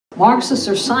Marxists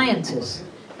are scientists,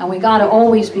 and we got to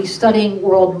always be studying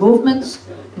world movements,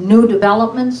 new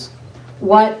developments,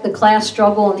 what the class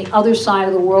struggle on the other side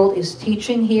of the world is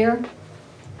teaching here,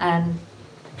 and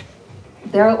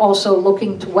they're also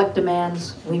looking to what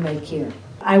demands we make here.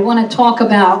 I want to talk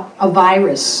about a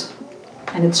virus,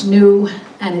 and it's new,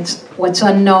 and what's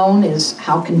unknown is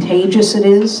how contagious it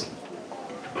is.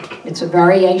 It's a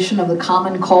variation of the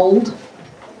common cold.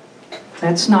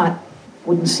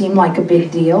 Wouldn't seem like a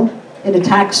big deal. It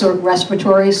attacks the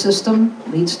respiratory system,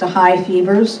 leads to high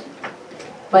fevers.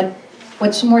 But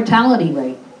what's the mortality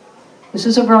rate? This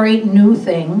is a very new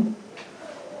thing,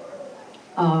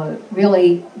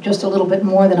 really just a little bit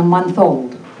more than a month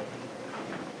old.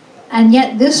 And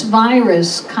yet this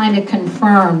virus kind of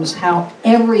confirms how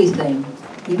everything,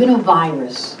 even a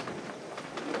virus,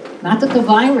 not that the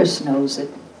virus knows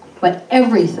it, but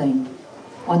everything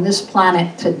on this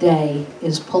planet today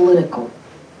is political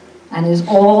and is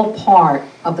all part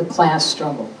of the class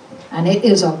struggle. And it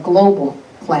is a global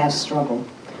class struggle.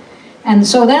 And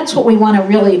so that's what we want to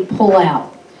really pull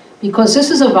out, because this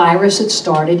is a virus that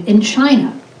started in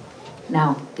China.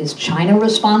 Now, is China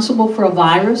responsible for a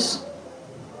virus?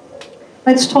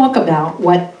 Let's talk about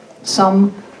what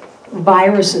some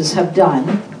viruses have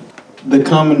done. The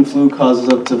common flu causes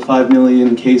up to 5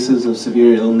 million cases of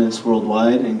severe illness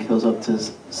worldwide and kills up to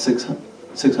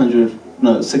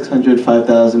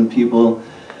 605,000 people,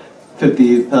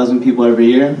 50,000 people every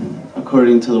year,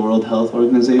 according to the World Health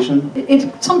Organization.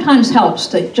 It sometimes helps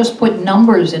to just put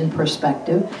numbers in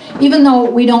perspective, even though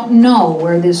we don't know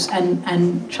where this,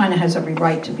 and China has every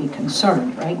right to be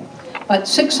concerned, right? But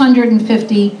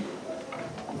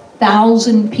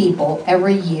 650,000 people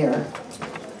every year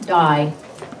die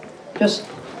just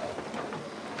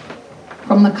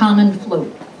from the common flu.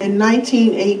 In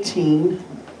 1918,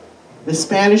 the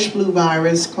Spanish flu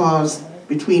virus caused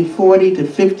between 40 to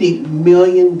 50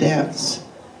 million deaths.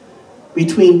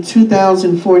 Between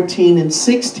 2014 and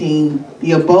 16,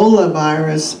 the Ebola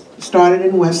virus started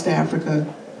in West Africa,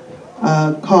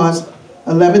 caused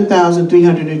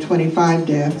 11,325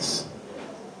 deaths.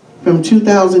 From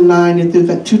 2009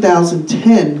 to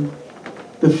 2010,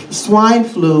 the swine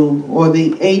flu, or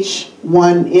the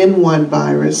H1N1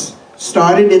 virus,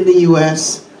 started in the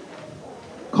US,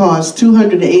 caused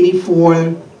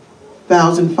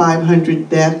 284,500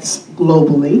 deaths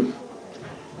globally.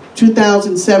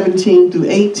 2017 through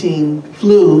 18,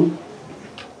 flu,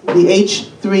 the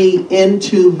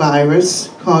H3N2 virus,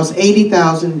 caused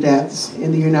 80,000 deaths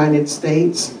in the United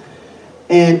States.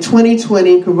 And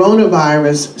 2020,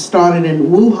 coronavirus started in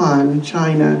Wuhan,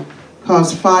 China,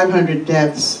 caused 500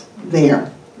 deaths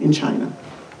there in China.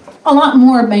 A lot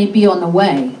more may be on the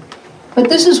way, but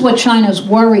this is what China's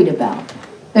worried about.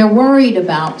 They're worried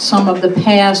about some of the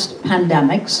past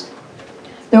pandemics.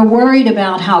 They're worried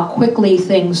about how quickly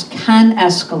things can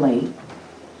escalate.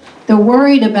 They're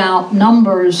worried about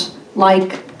numbers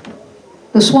like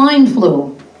the swine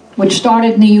flu, which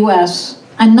started in the US,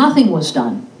 and nothing was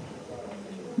done.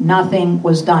 Nothing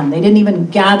was done. They didn't even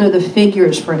gather the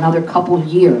figures for another couple of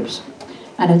years,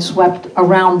 and it swept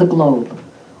around the globe.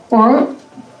 Or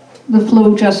the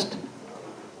flu just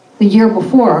the year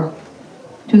before,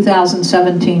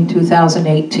 2017,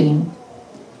 2018,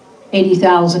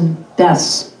 80,000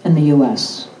 deaths in the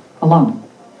US alone.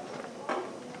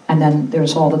 And then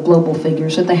there's all the global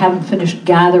figures that they haven't finished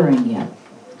gathering yet.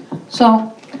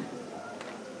 So,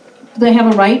 do they have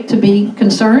a right to be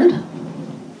concerned?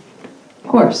 Of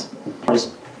course.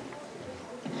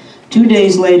 2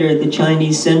 days later, the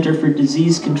Chinese Center for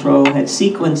Disease Control had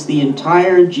sequenced the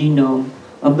entire genome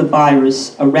of the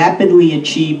virus, a rapidly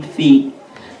achieved feat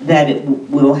that it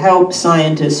will help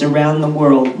scientists around the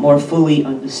world more fully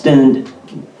understand it.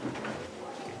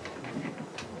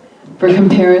 For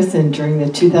comparison, during the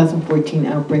 2014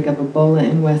 outbreak of Ebola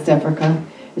in West Africa,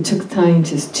 it took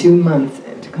scientists 2 months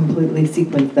to completely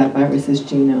sequence that virus's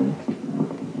genome.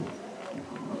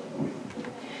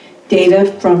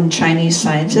 Data from Chinese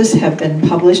scientists have been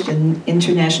published in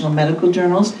international medical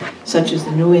journals, such as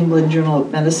the New England Journal of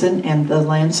Medicine and The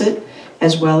Lancet,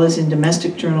 as well as in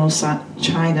domestic journals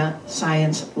China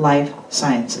Science Life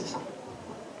Sciences.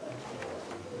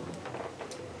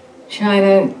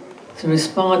 China's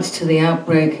response to the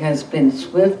outbreak has been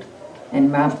swift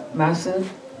and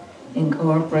massive in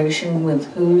cooperation with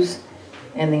WHO's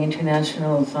and the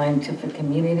international scientific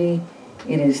community.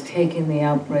 It has taken the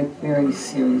outbreak very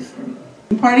seriously.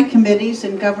 Party committees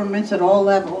and governments at all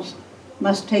levels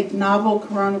must take novel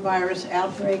coronavirus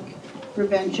outbreak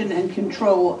prevention and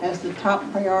control as the top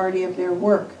priority of their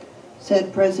work,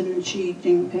 said President Xi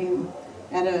Jinping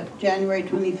at a January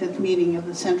 25th meeting of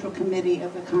the Central Committee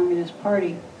of the Communist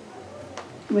Party.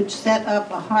 which set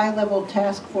up a high-level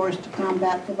task force to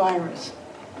combat the virus.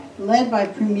 Led by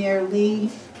Premier Li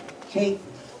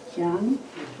Keqiang,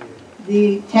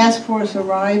 the task force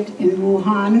arrived in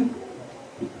Wuhan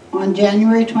on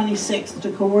January 26th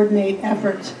to coordinate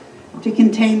efforts to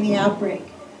contain the outbreak.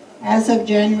 As of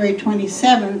January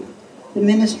 27th, the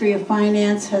Ministry of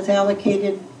Finance has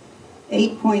allocated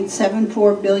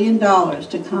 $8.74 billion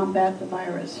to combat the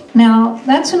virus. Now,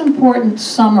 that's an important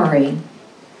summary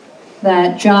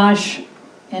that Josh,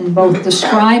 in both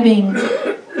describing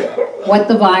what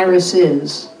the virus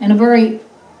is in a very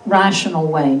rational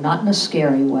way, not in a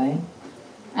scary way,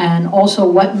 and also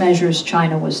what measures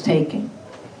China was taking.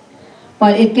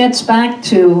 But it gets back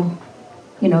to,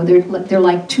 you know, there are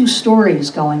like two stories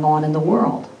going on in the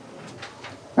world,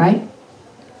 right?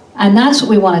 And that's what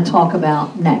we want to talk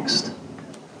about next.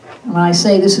 And when I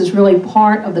say this is really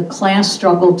part of the class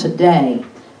struggle today,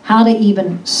 how to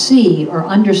even see or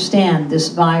understand this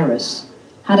virus,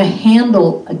 how to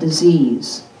handle a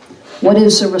disease, what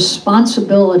is the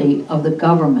responsibility of the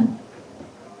government,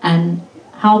 and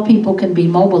how people can be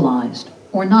mobilized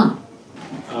or not.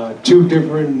 Two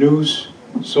different news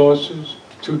sources,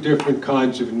 two different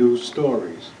kinds of news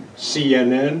stories.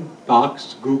 CNN,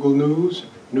 Fox, Google News,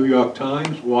 New York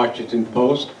Times, Washington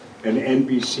Post, and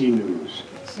NBC News.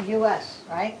 It's the U.S.,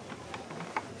 right?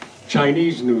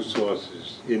 Chinese news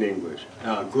sources in English.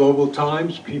 Global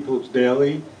Times, People's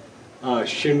Daily,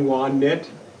 Xinhua Net,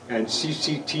 and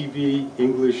CCTV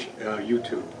English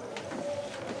YouTube.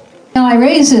 Now I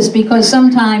raise this because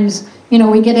sometimes, you know,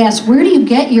 we get asked, where do you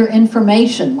get your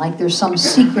information? Like there's some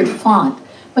secret font.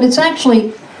 But it's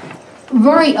actually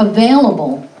very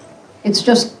available. It's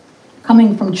just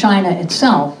coming from China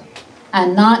itself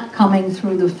and not coming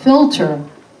through the filter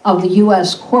of the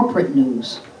U.S. corporate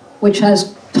news, which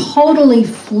has totally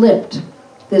flipped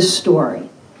this story.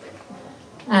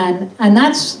 And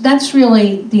that's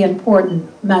really the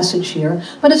important message here.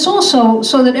 But it's also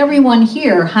so that everyone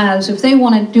here has, if they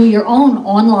want to do your own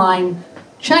online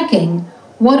checking,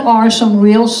 what are some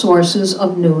real sources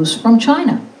of news from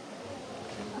China?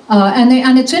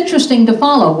 And it's interesting to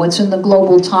follow what's in the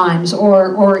Global Times,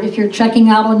 or if you're checking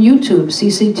out on YouTube,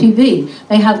 CCTV,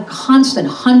 they have constant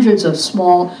hundreds of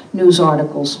small news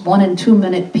articles, 1- and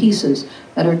 2-minute pieces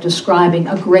that are describing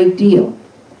a great deal.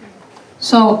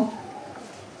 So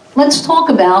let's talk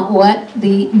about what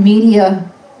the media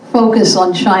focus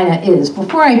on China is.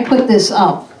 Before I put this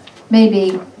up,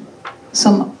 maybe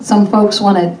some folks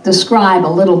want to describe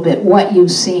a little bit what you've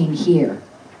seen here.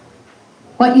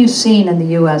 What you've seen in the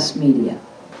U.S. media.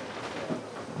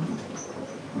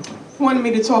 You wanted me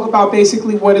to talk about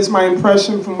basically what is my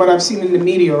impression from what I've seen in the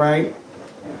media, right?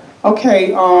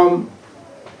 Okay,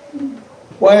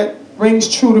 what rings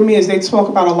true to me is they talk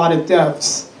about a lot of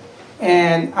deaths.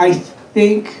 And I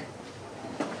think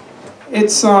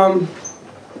it's, I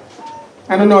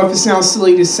don't know if it sounds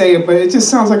silly to say it, but it just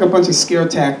sounds like a bunch of scare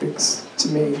tactics to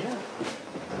me.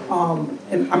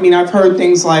 And I mean, I've heard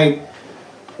things like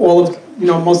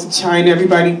most of China,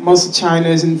 most of China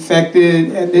is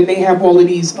infected, and then they have all of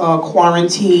these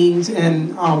quarantines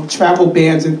and travel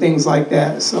bans and things like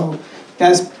that. So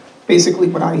that's basically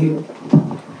what I hear.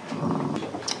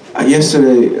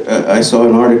 Yesterday, I saw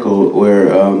an article where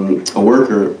a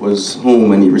worker was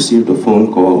home and he received a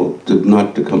phone call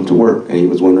not to come to work, and he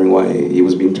was wondering why he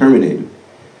was being terminated.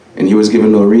 And he was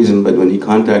given no reason, but when he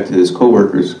contacted his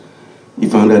coworkers, he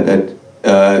found out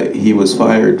that he was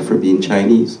fired for being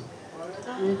Chinese.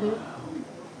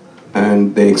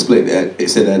 And they explained that, they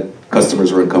said that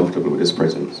customers were uncomfortable with his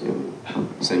presence.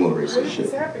 Same old racist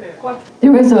shit.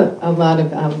 There was a lot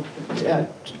of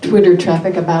Twitter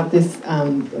traffic about this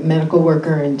medical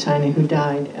worker in China who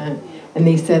died, and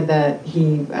they said that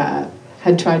he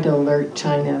had tried to alert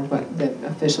China, the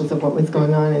officials, of what was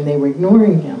going on, and they were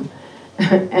ignoring him.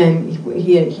 And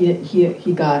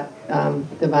he got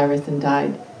the virus and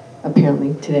died,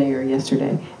 apparently today or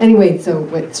yesterday. Anyway, so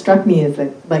what struck me is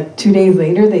that like 2 days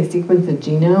later they sequenced the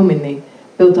genome and they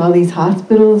built all these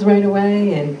hospitals right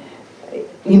away, and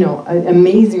an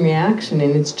amazing reaction.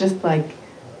 And it's just like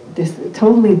this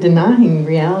totally denying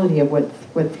reality of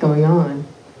what's going on.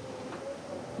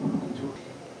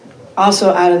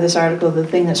 Also out of this article, the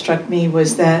thing that struck me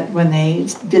was that when they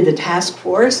did the task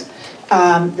force,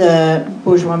 the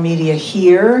bourgeois media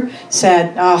here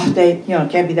said, they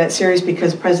can't be that serious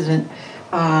because President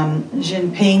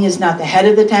Jinping is not the head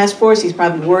of the task force. He's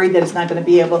probably worried that it's not going to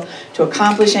be able to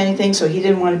accomplish anything, so he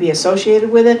didn't want to be associated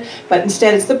with it. But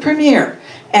instead, it's the premier,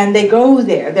 and they go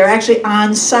there. They're actually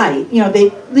on site. You know,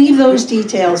 they leave those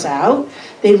details out.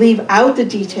 They leave out the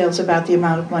details about the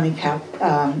amount of money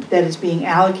that is being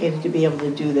allocated to be able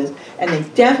to do this, and they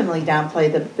definitely downplay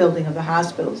the building of the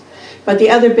hospitals. But the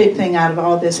other big thing out of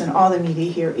all this and all the media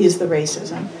here is the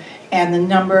racism. And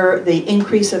the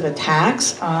increase of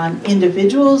attacks on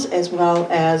individuals as well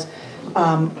as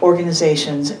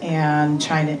organizations and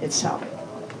China itself.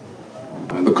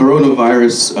 The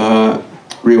coronavirus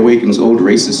reawakens old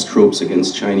racist tropes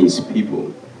against Chinese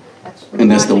people. And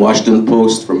that's the Washington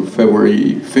Post from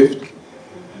February 5th.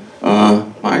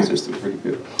 My eyes are still pretty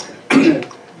good.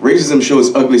 Racism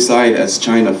shows ugly side as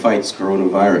China fights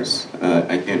coronavirus.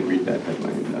 I can't read that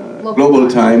headline. Global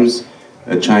Times,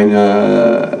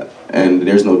 China, and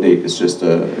there's no date, it's just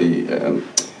the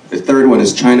third one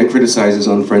is China criticizes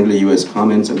unfriendly US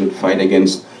comments amid fight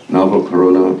against novel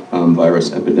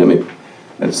coronavirus epidemic.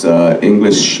 That's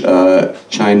English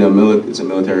China, it's a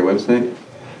military website.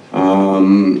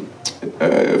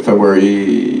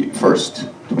 February 1st,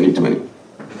 2020.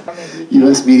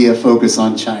 US media focus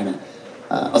on China.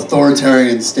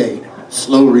 Authoritarian state,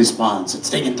 slow response, it's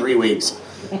taken 3 weeks.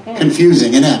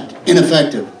 Confusing, inept,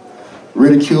 ineffective.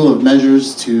 Ridicule of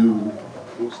measures to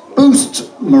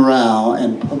boost morale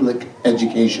and public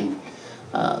education.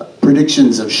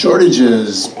 Predictions of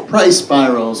shortages, price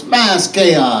spirals, mass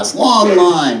chaos, long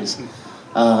lines.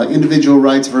 Individual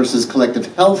rights versus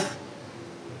collective health.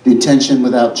 Detention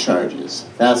without charges.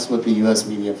 That's what the US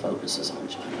media focuses on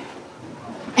China.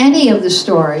 Any of the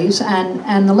stories,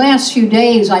 and the last few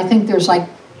days, I think there's like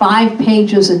 5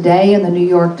 pages a day in the New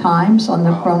York Times on the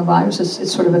coronavirus.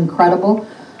 It's sort of incredible.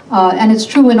 And it's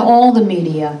true in all the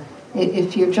media.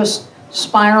 If you're just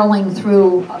spiraling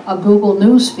through a Google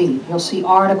News feed, you'll see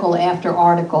article after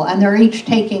article, and they're each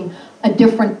taking a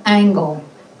different angle.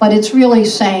 But it's really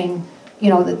saying, you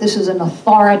know, that this is an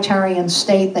authoritarian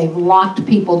state. They've locked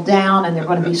people down, and they're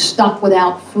going to be stuck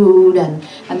without food, and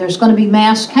there's going to be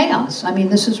mass chaos. I mean,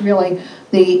 this is really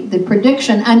the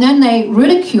prediction. And then they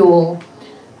ridicule,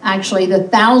 actually, the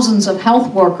thousands of health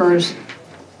workers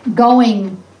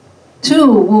going to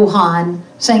Wuhan,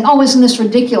 saying, "Oh, isn't this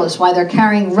ridiculous? Why they're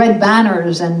carrying red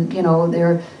banners, and you know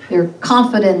they're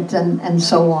confident and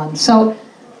so on." So,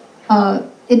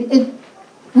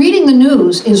 reading the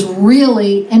news is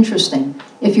really interesting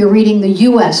if you're reading the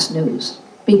U.S. news,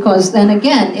 because then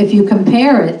again, if you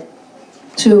compare it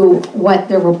to what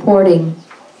they're reporting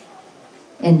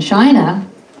in China,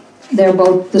 they're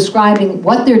both describing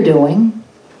what they're doing.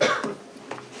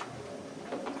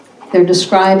 They're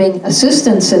describing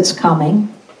assistance that's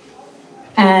coming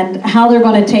and how they're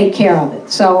going to take care of it.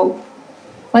 So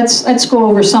let's go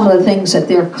over some of the things that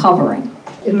they're covering.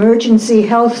 Emergency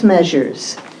health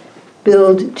measures.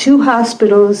 Build 2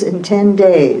 hospitals in 10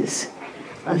 days.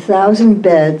 1,000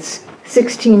 beds,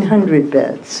 1,600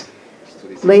 beds.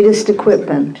 Latest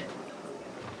equipment.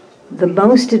 The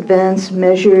most advanced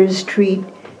measures treat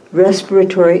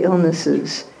respiratory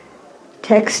illnesses.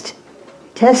 Test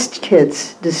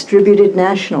kits distributed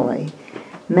nationally,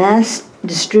 mass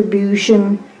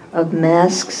distribution of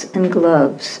masks and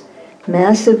gloves,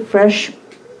 massive fresh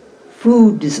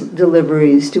food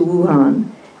deliveries to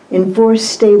Wuhan, enforce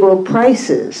stable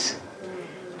prices,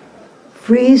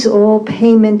 freeze all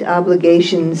payment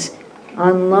obligations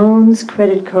on loans,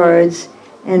 credit cards,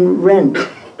 and rent,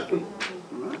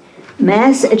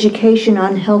 mass education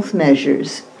on health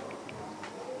measures,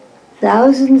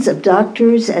 thousands of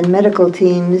doctors and medical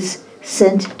teams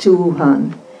sent to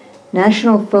Wuhan.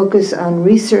 National focus on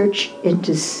research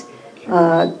into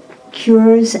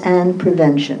cures and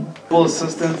prevention. Global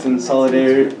assistance and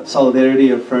solidarity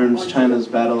affirms China's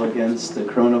battle against the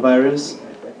coronavirus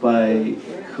by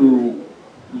Hu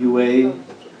Yue,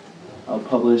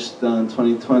 published on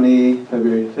 2020,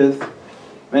 February 5th.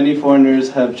 Many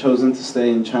foreigners have chosen to stay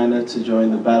in China to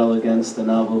join the battle against the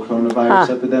novel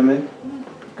coronavirus epidemic.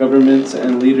 Governments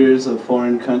and leaders of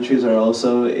foreign countries are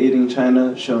also aiding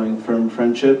China, showing firm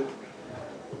friendship.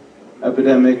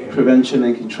 Epidemic prevention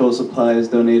and control supplies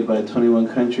donated by 21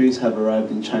 countries have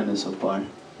arrived in China so far.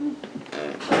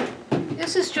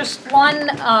 This is just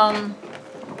one,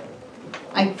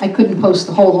 I couldn't post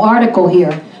the whole article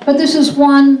here, but this is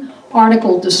one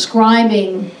article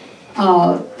describing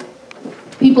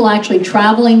people actually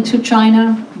traveling to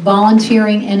China,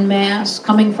 volunteering en masse,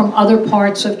 coming from other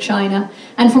parts of China,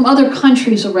 and from other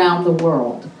countries around the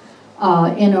world,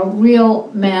 in a real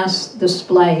mass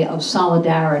display of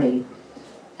solidarity.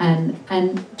 and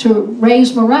to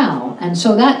raise morale. And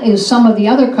so that is some of the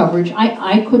other coverage.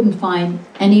 I couldn't find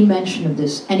any mention of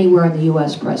this anywhere in the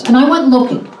US press. And I went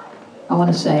looking, I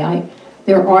want to say.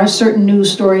 There are certain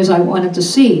news stories I wanted to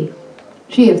see.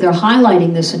 Gee, if they're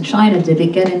highlighting this in China, did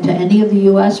it get into any of the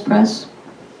US press?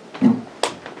 No.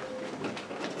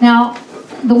 Now,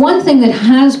 the one thing that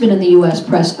has been in the US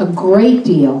press a great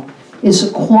deal is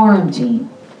the quarantine.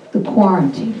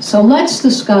 So let's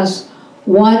discuss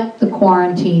what the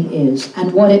quarantine is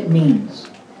and what it means.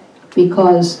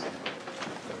 Because,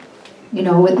 you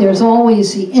know, there's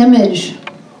always the image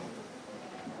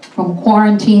from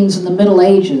quarantines in the Middle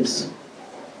Ages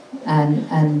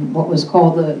and what was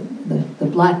called the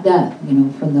Black Death, you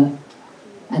know, from the,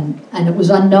 and it was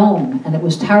unknown and it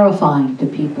was terrifying to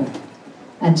people.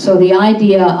 And so the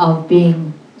idea of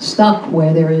being stuck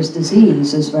where there is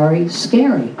disease is very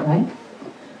scary, right?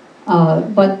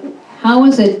 But how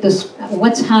is it,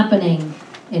 what's happening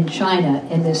in China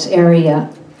in this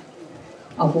area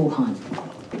of Wuhan?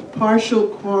 Partial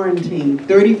quarantine,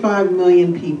 35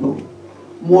 million people,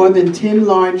 more than 10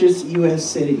 largest US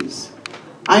cities.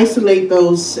 Isolate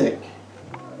those sick.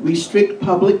 Restrict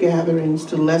public gatherings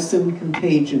to lessen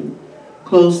contagion.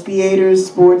 Close theaters,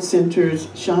 sports centers,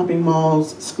 shopping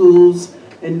malls, schools,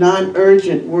 and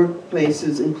non-urgent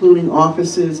workplaces, including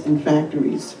offices and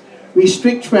factories.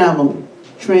 Restrict travel.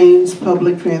 Trains,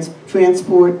 public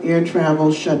transport, air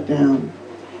travel shut down.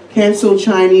 Cancel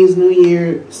Chinese New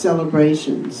Year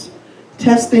celebrations.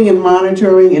 Testing and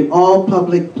monitoring in all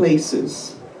public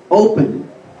places. Open.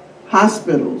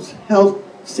 Hospitals, health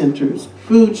centers,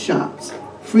 food shops,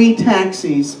 free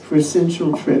taxis for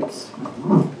essential trips.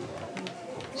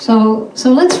 So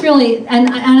let's really, and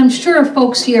I'm sure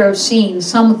folks here have seen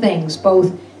some things,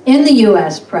 both in the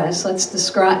US press. Let's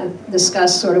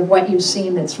discuss sort of what you've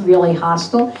seen that's really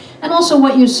hostile, and also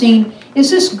what you've seen.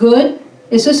 Is this good?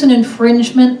 Is this an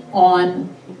infringement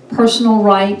on personal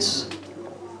rights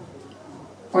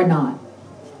or not?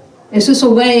 Is this a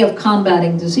way of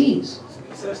combating disease?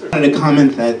 I wanted to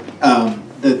comment that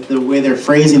the way they're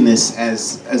phrasing this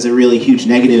as a really huge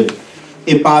negative,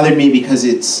 it bothered me because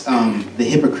it's the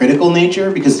hypocritical nature,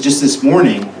 because just this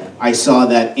morning I saw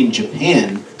that in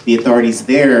Japan, the authorities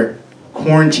there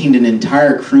quarantined an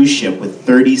entire cruise ship with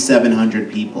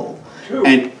 3,700 people.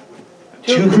 And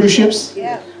two cruise ships?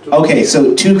 Yeah. Okay,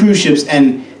 so 2 cruise ships,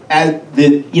 and at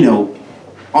the, you know,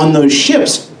 on those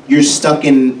ships, you're stuck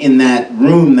in that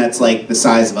room that's like the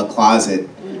size of a closet,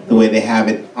 the way they have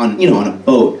it on, you know, on a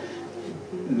boat.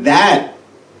 That,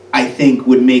 I think,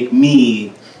 would make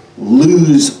me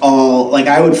lose all, like,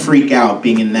 I would freak out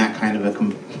being in that kind of a,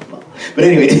 but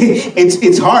anyway,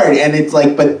 it's hard, and it's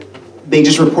like, but they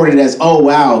just report it as, oh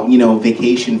wow, you know,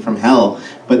 vacation from hell.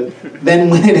 But then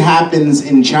when it happens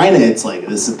in China, it's like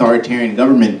this authoritarian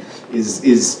government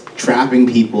is trapping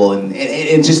people, and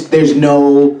it just, there's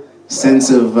no sense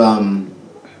of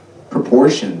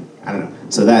proportion. I don't know.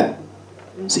 So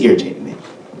it's irritating me.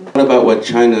 What about what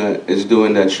China is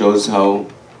doing that shows how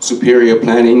superior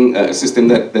planning, a system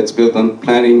that's built on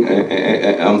planning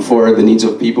for the needs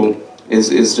of people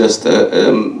is just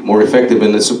more effective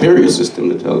in a superior system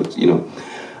that tells, you know.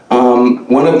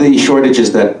 One of the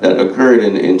shortages that occurred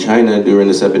in China during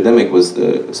this epidemic was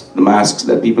the masks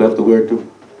that people have to wear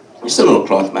too. Just a little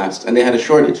cloth masks, and they had a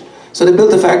shortage. So they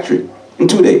built a factory in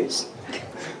 2 days.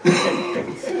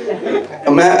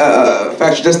 A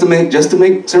factory just to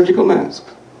make surgical masks.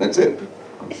 That's it.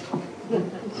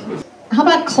 How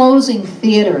about closing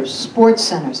theaters, sports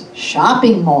centers,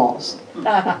 shopping malls,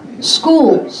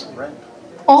 schools,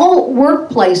 all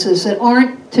workplaces that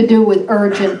aren't to do with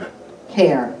urgent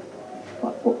care?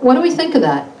 What do we think of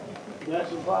that?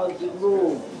 That's a positive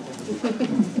move.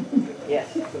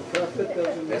 Yes.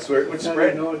 That's where it would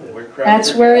spread.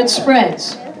 That's where it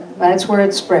spreads. That's where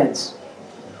it spreads.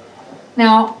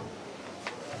 Now,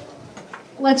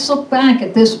 let's look back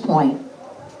at this point.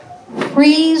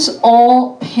 Freeze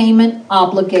all payment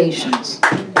obligations.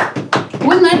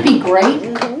 Wouldn't that be great?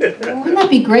 Wouldn't that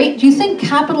be great? Do you think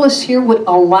capitalists here would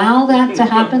allow that to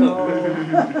happen?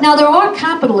 Now, there are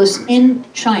capitalists in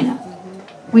China.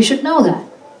 We should know that.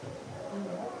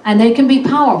 And they can be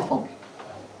powerful.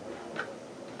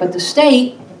 But the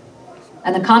state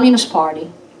and the Communist Party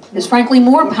is frankly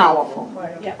more powerful.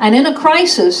 And in a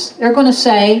crisis, they're going to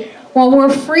say, well, we're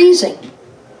freezing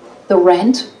the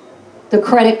rent, the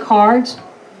credit cards,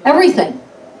 everything.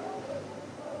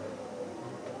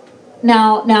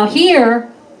 Now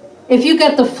here, if you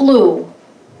get the flu,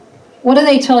 what do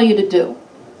they tell you to do?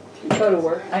 Go to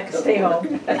work. I can stay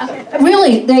home.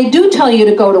 Really, they do tell you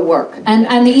to go to work.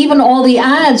 And even all the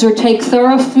ads are take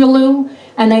Theraflu,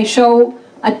 and they show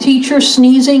a teacher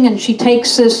sneezing and she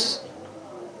takes this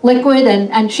liquid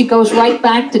and she goes right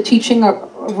back to teaching a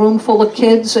room full of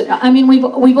kids. I mean,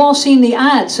 we've all seen the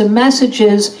ads. The message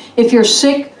is, if you're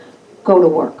sick, go to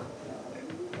work.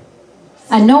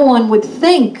 And no one would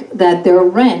think that their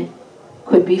rent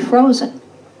could be frozen.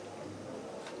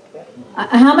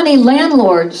 How many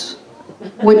landlords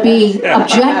would be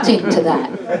objecting to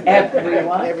that?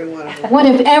 Everyone. What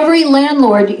if every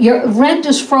landlord, your rent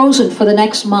is frozen for the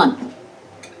next month?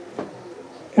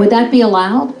 Would that be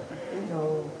allowed?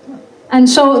 And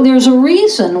so there's a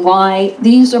reason why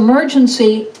these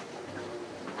emergency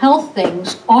health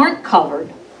things aren't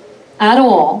covered at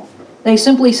all. They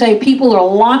simply say people are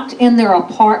locked in their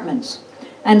apartments.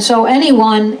 And so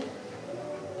anyone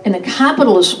in the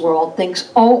capitalist world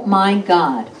thinks, oh my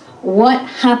God, what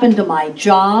happened to my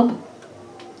job?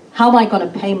 How am I going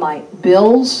to pay my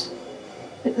bills?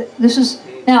 This is,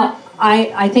 now,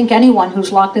 I think anyone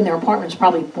who's locked in their apartment is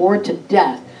probably bored to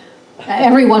death.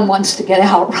 Everyone wants to get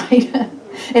out, right?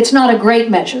 It's not a great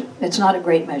measure. It's not a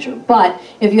great measure. But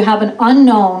if you have an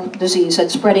unknown disease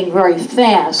that's spreading very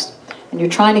fast and you're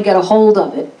trying to get a hold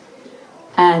of it,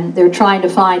 and they're trying to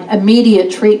find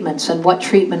immediate treatments and what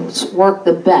treatments work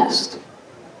the best,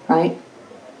 right?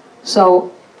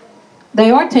 So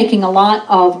they are taking a lot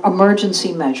of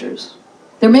emergency measures.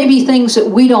 There may be things that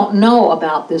we don't know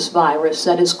about this virus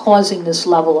that is causing this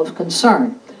level of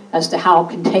concern as to how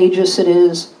contagious it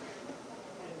is,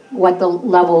 what the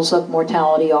levels of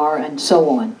mortality are, and so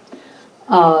on.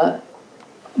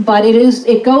 But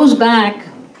it goes back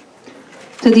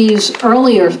to these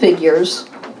earlier figures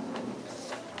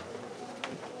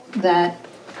that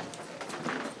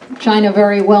China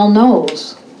very well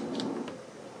knows,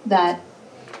 that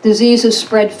diseases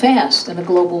spread fast in a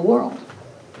global world.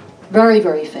 Very,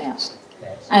 very fast.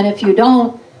 And if you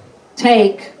don't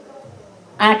take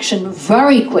action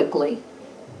very quickly,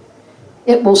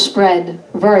 it will spread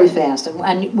very fast.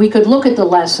 And we could look at the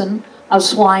lesson of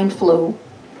swine flu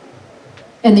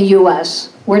in the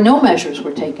US, where no measures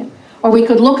were taken. Or we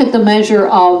could look at the measure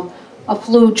of a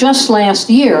flu just last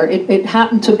year. It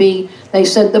happened to be, they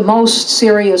said, the most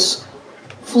serious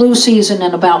flu season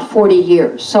in about 40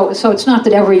 years. So it's not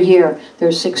that every year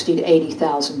there's 60 to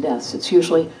 80,000 deaths. It's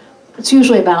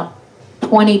usually about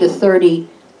 20 to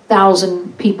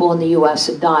 30,000 people in the US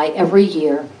that die every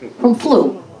year from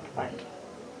flu.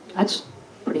 That's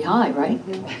pretty high, right?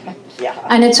 Yeah.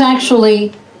 And it's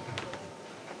actually,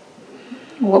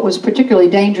 what was particularly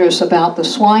dangerous about the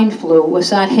swine flu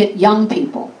was that hit young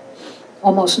people.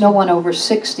 Almost no one over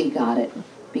 60 got it,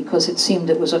 because it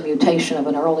seemed it was a mutation of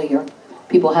an earlier,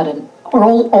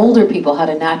 older people had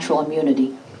a natural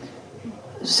immunity.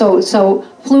 So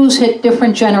flus hit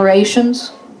different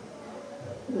generations.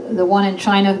 The one in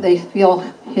China, they feel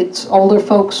hits older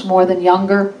folks more than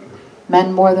younger,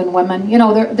 men more than women. You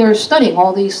know, they're studying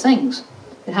all these things.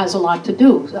 It has a lot to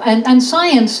do. And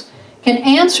science can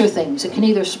answer things. It can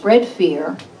either spread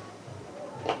fear,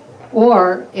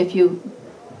 or if you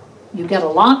get a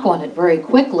lock on it very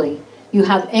quickly, you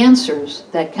have answers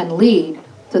that can lead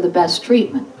to the best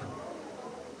treatment.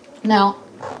 Now,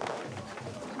 I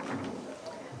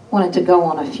wanted to go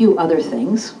on a few other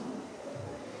things.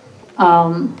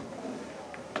 I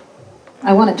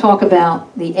want to talk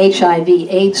about the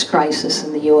HIV/AIDS crisis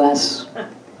in the US.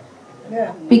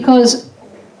 Because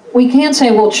we can't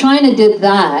say, well, China did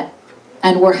that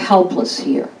and we're helpless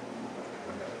here.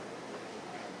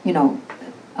 You know,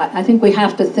 I think we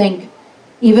have to think,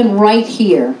 even right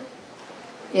here,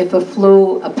 if a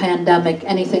flu, a pandemic,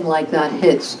 anything like that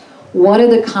hits, what are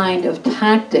the kind of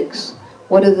tactics,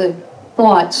 what are the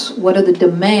thoughts, what are the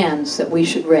demands that we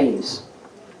should raise?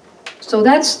 So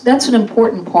that's an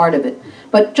important part of it.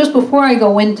 But just before I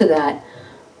go into that,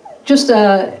 just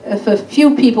if a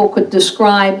few people could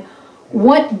describe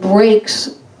what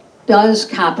brakes does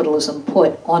capitalism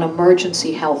put on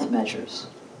emergency health measures?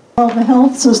 Well, the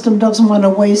health system doesn't want to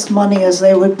waste money, as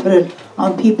they would put it,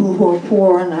 on people who are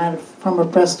poor and from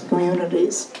oppressed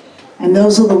communities. And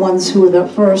those are the ones who are the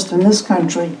first in this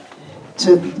country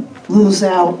to lose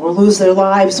out or lose their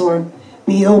lives or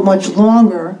be ill much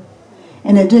longer.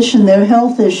 In addition, their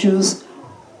health issues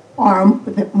are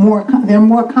more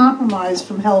compromised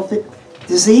from health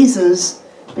diseases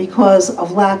because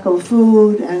of lack of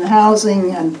food and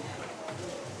housing and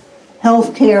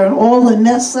health care and all the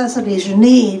necessities you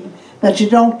need that you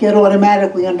don't get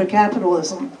automatically under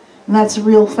capitalism. And that's a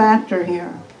real factor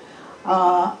here.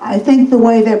 I think the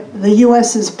way that the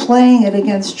U.S. is playing it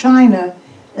against China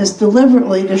is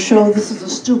deliberately to show this is a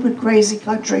stupid, crazy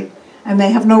country and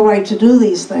they have no right to do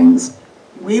these things.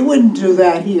 We wouldn't do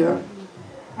that here.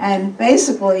 And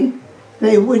basically,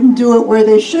 they wouldn't do it where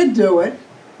they should do it,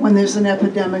 when there's an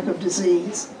epidemic of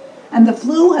disease. And the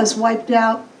flu has wiped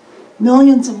out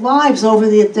millions of lives over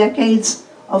the decades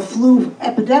of flu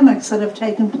epidemics that have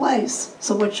taken place.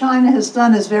 So what China has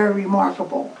done is very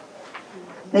remarkable.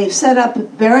 They've set up a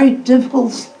very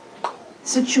difficult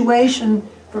situation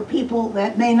for people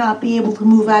that may not be able to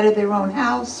move out of their own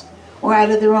house or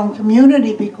out of their own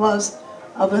community because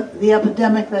of the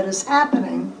epidemic that is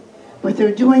happening. But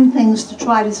they're doing things to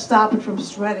try to stop it from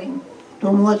spreading to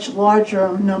a much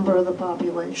larger number of the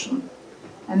population.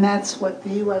 And that's what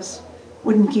the U.S.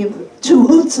 wouldn't give two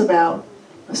hoots about,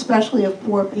 especially of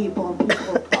poor people and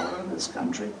people of color in this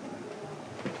country.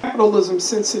 Capitalism,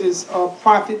 since it is a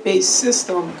profit-based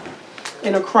system,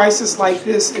 in a crisis like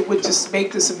this, it would just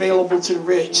make this available to the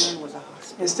rich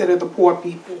instead of the poor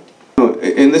people.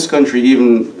 In this country,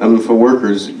 even for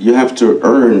workers, you have to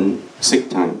earn sick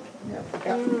time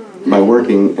by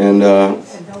working, and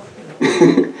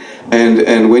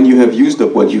and when you have used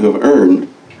up what you have earned,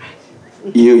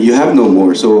 you have no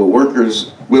more. So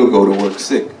workers will go to work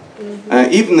sick.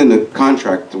 Even in a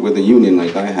contract with a union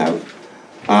like I have,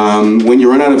 when you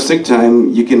run out of sick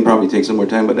time, you can probably take some more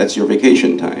time, but that's your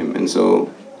vacation time. And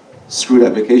so, screw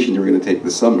that vacation you're going to take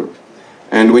this summer.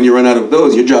 And when you run out of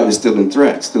those, your job is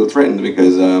still threatened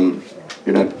because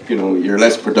you're not, you're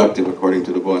less productive according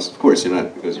to the boss. Of course, you're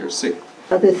not because you're sick.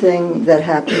 Other thing that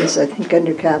happens, I think,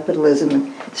 under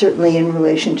capitalism, certainly in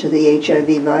relation to the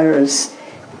HIV virus,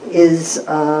 is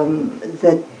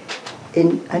that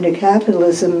under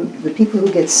capitalism, the people who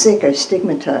get sick are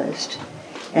stigmatized,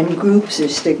 and groups are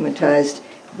stigmatized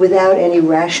without any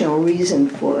rational reason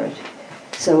for it.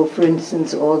 So, for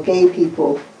instance, all gay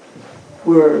people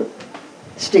were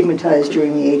stigmatized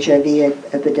during the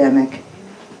HIV epidemic.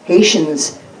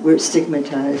 Haitians were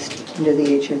stigmatized under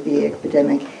the HIV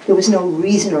epidemic. There was no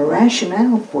reason or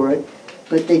rationale for it,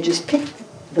 but they just picked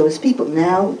those people.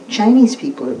 Now, Chinese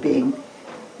people are being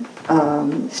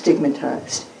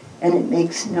stigmatized. And it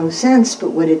makes no sense,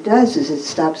 but what it does is it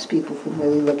stops people from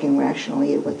really looking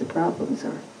rationally at what the problems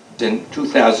are. In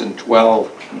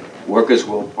 2012, Workers'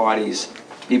 World Party's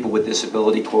People with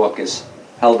Disability Caucus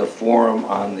held a forum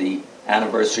on the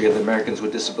anniversary of the Americans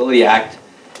with Disability Act,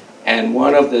 and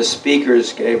one of the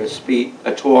speakers gave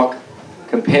a talk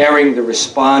comparing the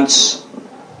response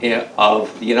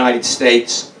of the United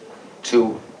States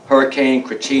to Hurricane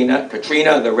Katrina,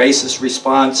 the racist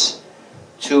response,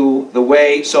 to the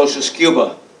way Socialist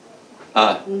Cuba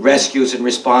rescues and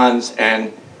responds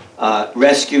and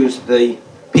rescues the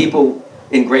people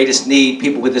in greatest need,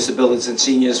 people with disabilities and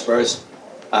seniors first,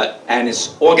 and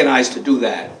is organized to do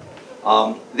that.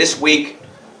 This week,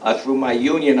 through my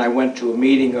union, I went to a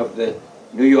meeting of the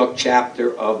New York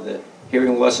chapter of the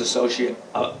Hearing Loss Association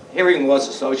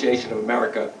of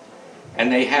America,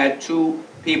 and they had two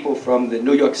people from the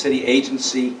New York City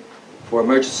Agency for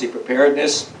Emergency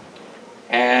Preparedness,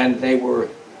 and they were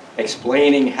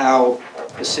explaining how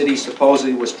the city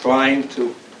supposedly was trying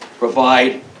to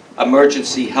provide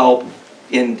emergency help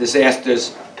in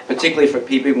disasters, particularly for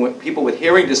people with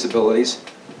hearing disabilities.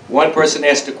 One person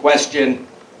asked a question,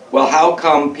 well, how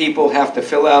come people have to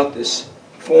fill out this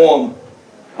form,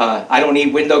 I don't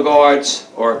need window guards,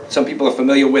 or some people are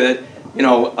familiar with it,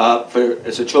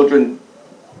 as the children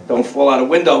don't fall out a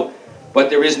window, but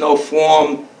there is no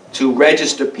form to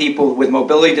register people with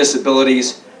mobility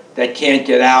disabilities that can't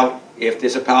get out if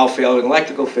there's a power failure and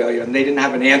electrical failure, and they didn't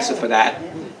have an answer for that.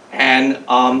 And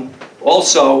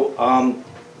also,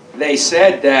 they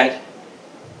said that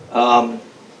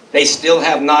they still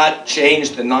have not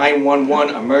changed the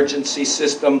 911 emergency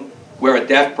system where a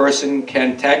deaf person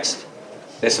can text.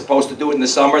 They're supposed to do it in the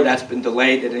summer. That's been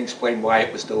delayed. They didn't explain why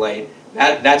it was delayed.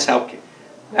 That's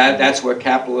where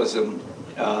capitalism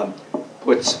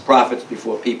puts profits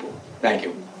before people. Thank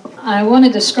you. I want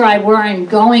to describe where I'm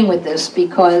going with this,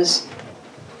 because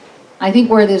I think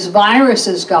where this virus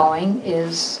is going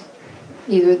is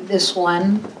either this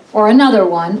one or another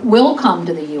one will come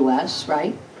to the U.S.,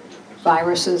 right?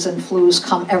 Viruses and flus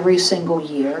come every single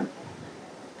year.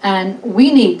 And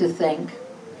we need to think,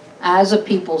 as a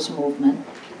people's movement,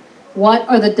 what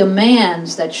are the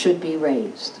demands that should be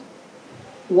raised?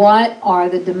 What are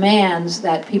the demands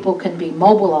that people can be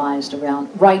mobilized around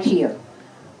right here?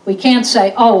 We can't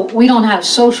say, oh, we don't have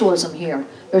socialism here.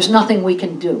 There's nothing we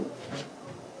can do.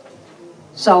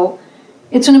 So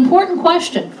it's an important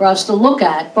question for us to look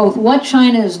at, both what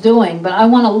China is doing, but I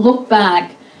want to look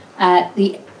back at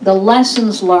the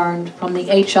lessons learned from the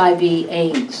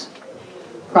HIV/AIDS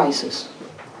crisis,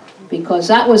 because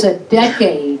that was a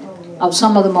decade of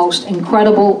some of the most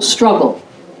incredible struggle.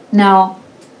 Now,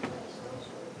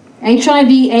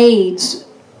 HIV/AIDS,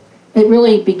 it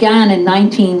really began in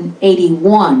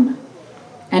 1981,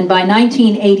 And by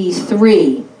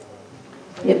 1983,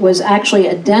 it was actually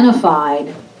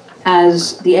identified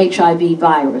as the HIV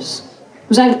virus. It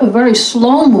was a very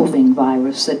slow-moving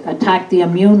virus that attacked the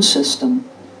immune system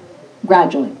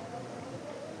gradually.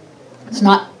 It's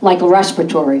not like a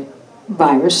respiratory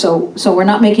virus, so we're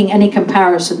not making any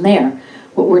comparison there.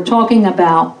 But we're talking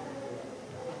about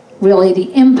really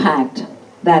the impact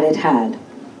that it had.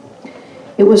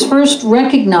 It was first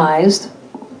recognized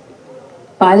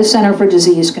by the Center for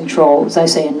Disease Control, as I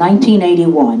say, in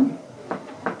 1981,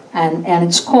 and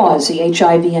its cause, the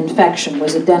HIV infection,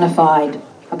 was identified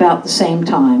about the same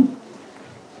time.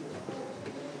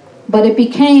 But it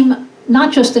became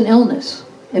not just an illness,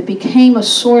 it became a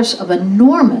source of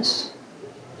enormous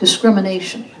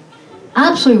discrimination,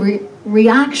 absolutely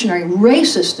reactionary,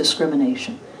 racist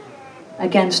discrimination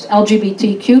against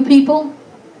LGBTQ people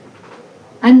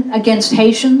and against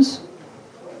Haitians.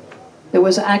 There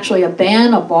was actually a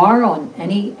ban, a bar on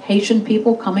any Haitian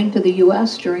people coming to the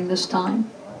US during this time.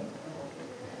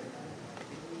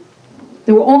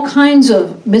 There were all kinds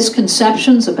of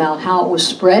misconceptions about how it was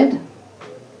spread,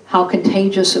 how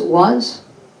contagious it was.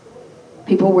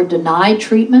 People were denied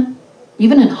treatment,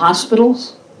 even in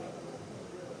hospitals.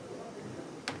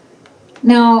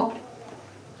 Now,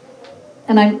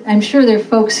 and I'm sure there are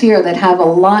folks here that have a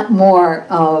lot more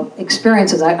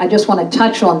experiences. I just want to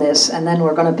touch on this, and then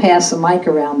we're going to pass the mic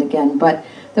around again. But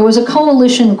there was a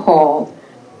coalition called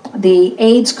the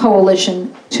AIDS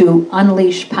Coalition to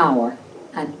Unleash Power,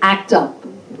 and ACT UP,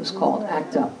 it was called,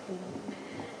 ACT UP.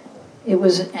 It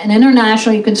was an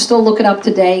international, you can still look it up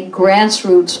today,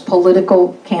 grassroots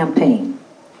political campaign.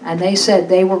 And they said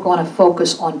they were going to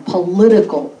focus on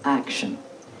political action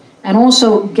and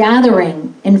also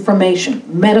gathering information,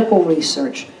 medical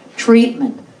research,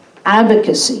 treatment,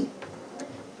 advocacy,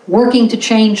 working to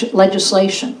change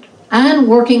legislation, and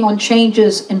working on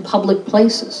changes in public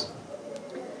places.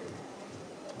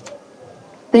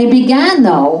 They began,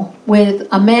 though, with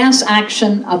a mass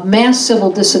action of mass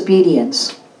civil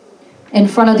disobedience in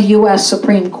front of the US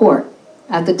Supreme Court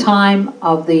at the time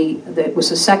of it was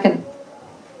the second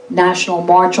National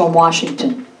March on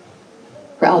Washington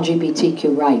for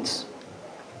LGBTQ rights.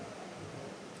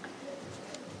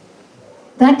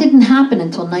 That didn't happen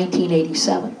until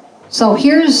 1987. So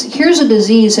here's a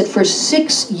disease that for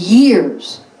 6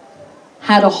 years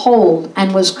had a hold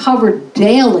and was covered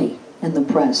daily in the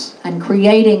press and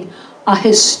creating a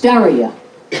hysteria.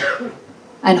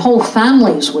 And whole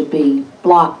families would be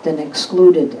blocked and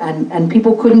excluded, and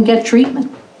people couldn't get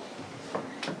treatment.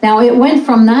 Now, it went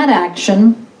from that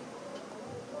action,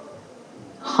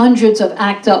 hundreds of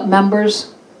ACT UP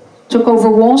members took over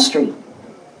Wall Street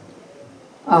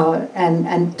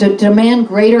and to demand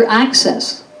greater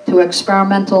access to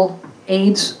experimental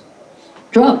AIDS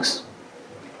drugs,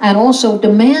 and also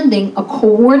demanding a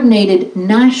coordinated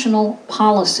national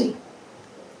policy.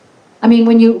 I mean,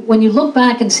 when you look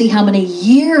back and see how many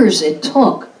years it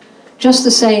took just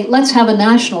to say, let's have a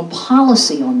national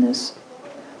policy on this.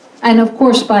 And of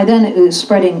course, by then it was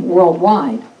spreading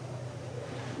worldwide.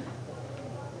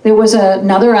 There was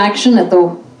another action that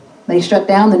they shut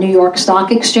down the New York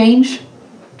Stock Exchange.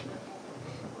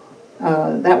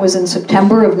 That was in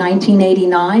September of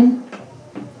 1989.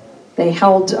 They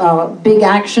held big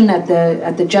action at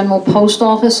the General Post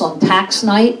Office on tax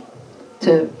night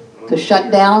to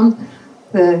shut down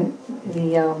the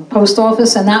post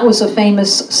office, and that was a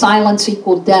famous silence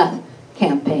equal death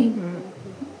campaign.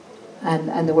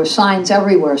 And there were signs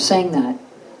everywhere saying that,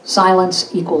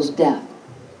 silence equals death.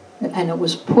 And it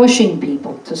was pushing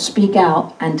people to speak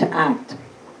out and to act.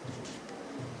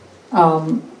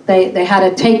 They had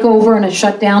a takeover and a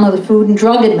shutdown of the Food and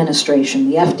Drug Administration,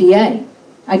 the FDA.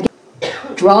 Again,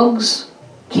 drugs,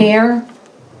 care.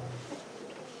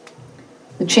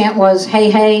 The chant was, hey,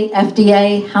 hey,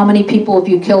 FDA, how many people have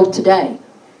you killed today?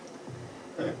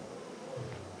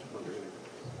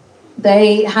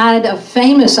 They had a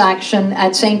famous action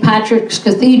at St. Patrick's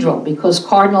Cathedral because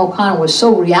Cardinal O'Connor was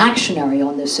so reactionary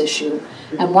on this issue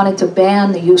and wanted to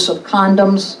ban the use of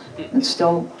condoms. And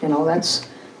still, you know, that's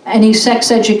any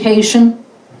sex education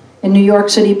in New York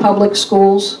City public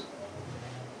schools.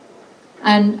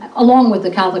 And along with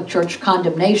the Catholic Church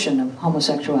condemnation of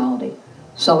homosexuality.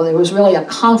 So there was really a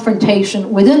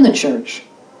confrontation within the church.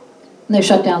 And they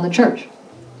shut down the church.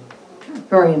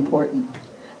 Very important.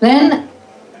 Then,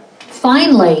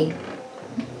 finally,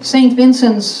 St.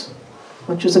 Vincent's,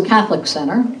 which was a Catholic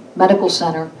center, medical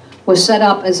center, was set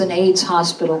up as an AIDS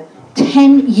hospital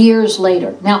 10 years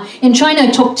later. Now, in China,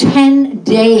 it took 10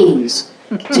 days,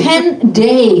 10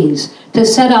 days to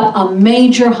set up a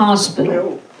major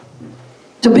hospital.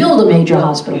 to build a major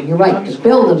hospital. You're right, to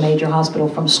build a major hospital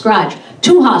from scratch.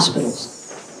 2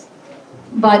 hospitals.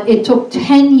 But it took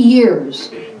 10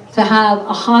 years to have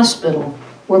a hospital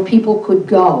where people could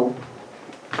go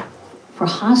for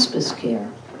hospice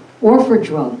care, or for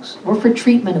drugs, or for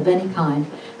treatment of any kind,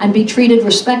 and be treated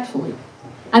respectfully.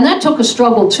 And that took a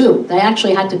struggle too. They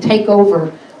actually had to take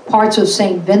over parts of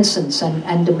St. Vincent's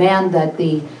and demand that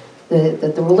the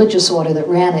religious order that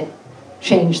ran it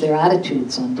change their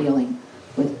attitudes on dealing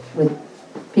with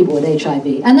people with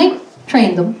HIV. And they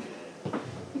trained them.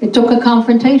 It took a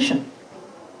confrontation.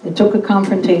 It took a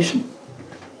confrontation.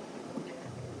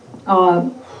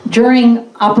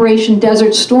 During Operation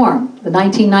Desert Storm, the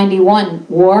 1991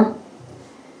 war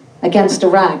against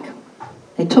Iraq,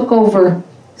 they took over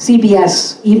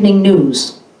CBS Evening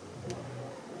News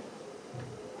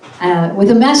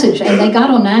with a message, and they got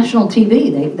on national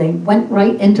TV. They went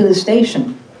right into the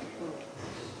station.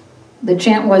 The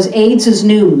chant was, AIDS is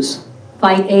news.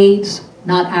 Fight AIDS,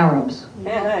 not Arabs.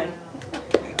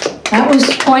 That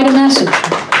was quite a message.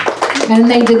 And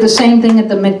they did the same thing at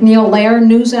the McNeil-Lehrer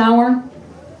News Hour.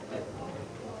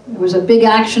 There was a big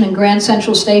action in Grand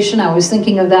Central Station. I was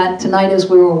thinking of that tonight as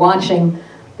we were watching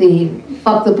the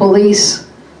Fuck the Police,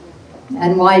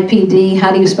 NYPD,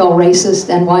 how do you spell racist,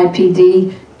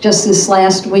 NYPD. Just this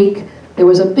last week, there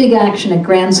was a big action at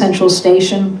Grand Central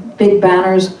Station, big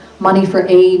banners, money for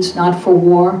AIDS, not for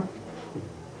war.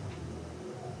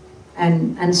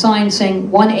 And signs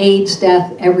saying 1 AIDS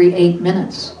death every 8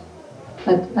 minutes.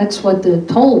 That's what the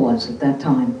toll was at that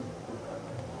time.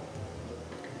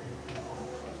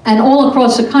 And all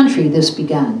across the country this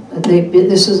began.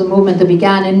 This is a movement that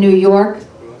began in New York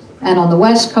and on the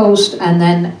West Coast, and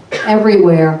then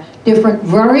everywhere. Different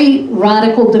very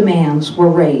radical demands were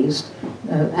raised,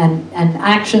 and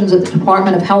actions at the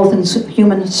Department of Health and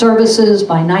Human Services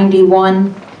by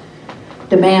 '91,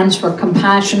 demands for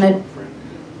compassionate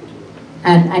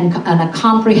and a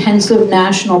comprehensive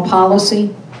national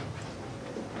policy.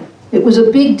 It was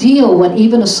a big deal when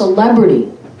even a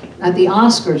celebrity at the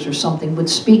Oscars or something would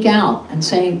speak out and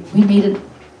say, we needed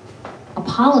a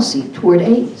policy toward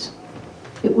AIDS.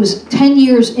 It was 10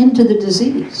 years into the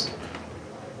disease.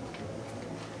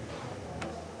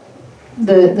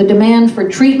 The demand for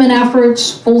treatment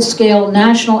efforts, full-scale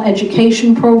national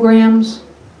education programs,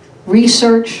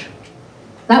 research,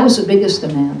 that was the biggest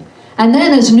demand. And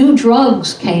then as new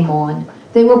drugs came on,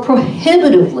 they were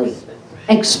prohibitively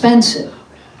expensive.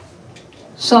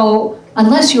 So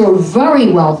unless you were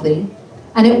very wealthy,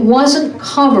 and it wasn't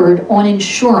covered on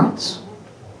insurance.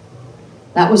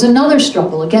 That was another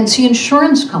struggle against the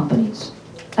insurance companies.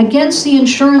 Against the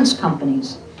insurance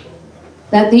companies.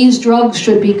 That these drugs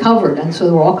should be covered. And so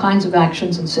there were all kinds of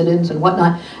actions and sit-ins and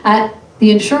whatnot at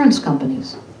the insurance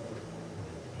companies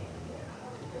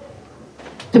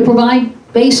to provide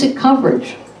basic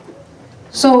coverage.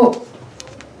 So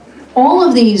all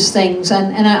of these things,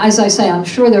 and as I say, I'm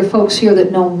sure there are folks here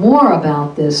that know more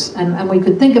about this, and we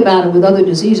could think about it with other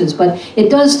diseases, but it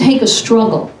does take a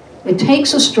struggle. It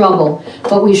takes a struggle,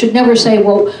 but we should never say,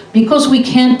 well, because we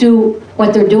can't do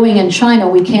what they're doing in China,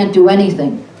 we can't do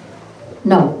anything.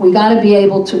 No, we got to be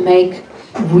able to make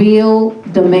real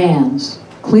demands,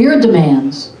 clear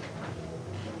demands,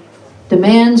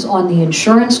 demands on the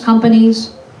insurance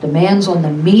companies, demands on the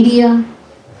media,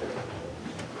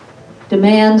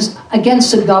 demands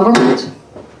against the government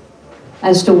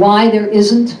as to why there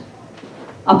isn't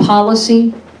a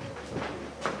policy,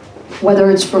 whether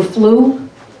it's for flu,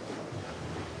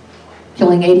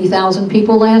 killing 80,000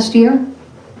 people last year.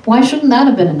 Why shouldn't that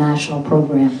have been a national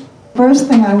program? First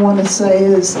thing I want to say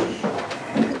is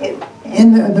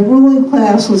the ruling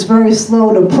class was very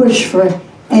slow to push for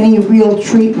any real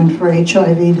treatment for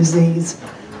HIV disease.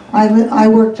 I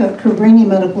worked at Cabrini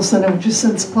Medical Center, which has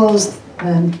since closed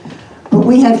then, but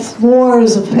we had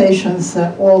floors of patients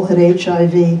that all had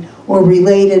HIV or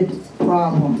related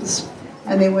problems,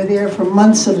 and they were there for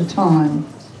months at a time.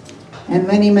 And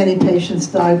many, many patients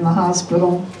died in the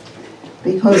hospital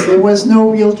because there was no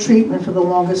real treatment for the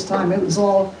longest time. It was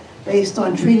all based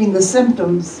on treating the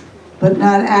symptoms, but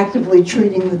not actively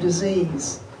treating the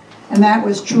disease. And that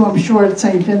was true, I'm sure, at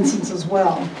St. Vincent's as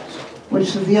well,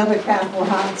 which is the other Catholic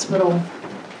hospital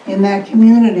in that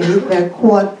community that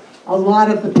caught a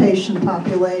lot of the patient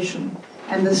population.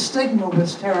 And the stigma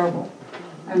was terrible.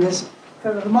 And this,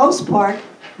 for the most part,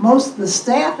 most of the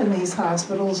staff in these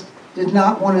hospitals did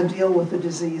not want to deal with the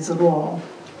disease at all.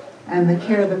 And the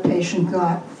care the patient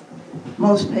got,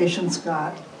 most patients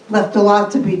got, left a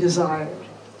lot to be desired.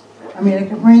 I mean, at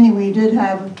Cabrini, we did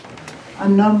have a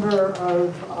number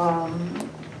of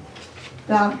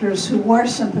doctors who were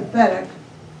sympathetic,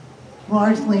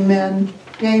 largely men,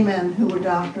 gay men who were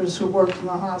doctors who worked in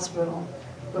the hospital.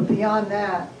 But beyond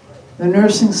that, the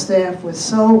nursing staff was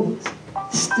so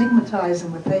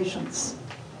stigmatizing the patients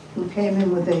who came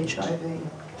in with HIV.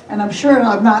 And I'm sure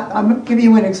I'm giving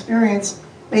you an experience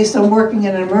based on working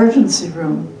in an emergency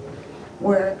room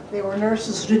where there were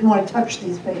nurses who didn't want to touch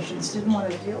these patients, didn't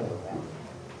want to deal with them.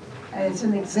 And it's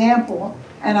an example,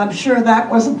 and I'm sure that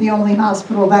wasn't the only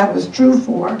hospital that was true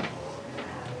for,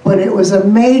 but it was a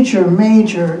major,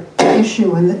 major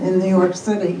issue in New York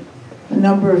City. The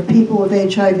number of people with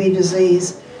HIV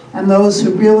disease and those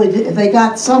who really they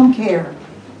got some care,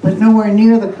 but nowhere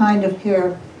near the kind of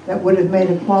care that would have made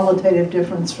a qualitative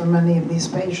difference for many of these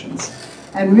patients.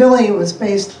 And really it was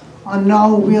based on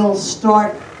no real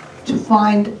start to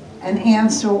find an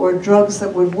answer or drugs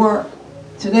that would work.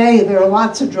 Today there are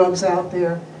lots of drugs out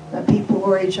there that people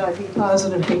who are HIV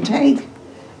positive can take,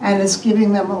 and it's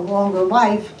giving them a longer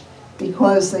life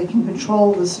because they can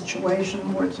control the situation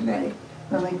more today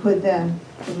than they could then.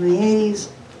 In the 80s,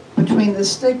 between the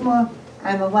stigma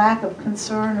and the lack of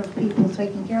concern of people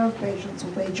taking care of patients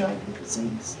with HIV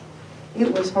disease,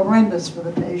 it was horrendous for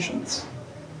the patients.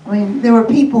 I mean, there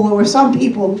were some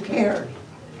people who cared,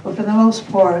 but for the most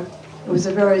part, it was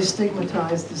a very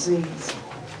stigmatized disease.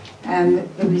 And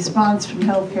the response from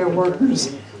healthcare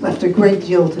workers left a great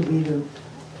deal to be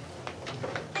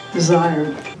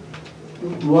desired.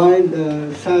 While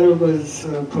Sara was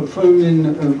performing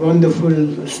a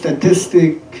wonderful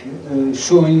statistic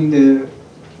showing the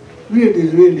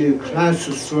really class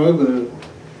struggle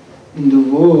in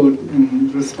the world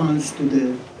in response to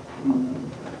the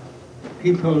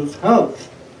people's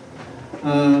health,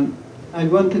 I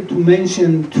wanted to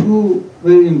mention two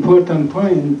very important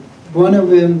points. One of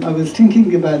them, I was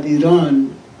thinking about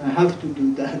Iran. I have to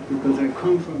do that because I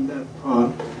come from that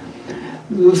part.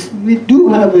 We do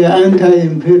have an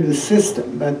anti-imperialist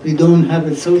system, but we don't have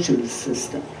a socialist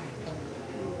system.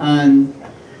 And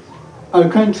our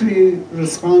country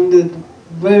responded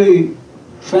very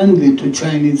friendly to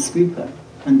Chinese people.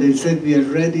 And they said, we are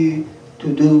ready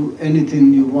to do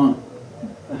anything you want.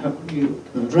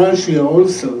 Russia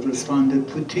also responded,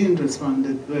 Putin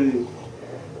responded very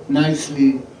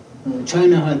nicely.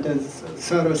 China had, as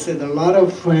Sara said, a lot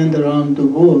of friends around the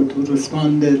world who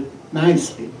responded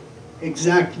nicely.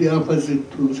 Exactly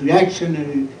opposite to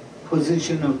reactionary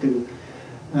position of the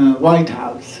White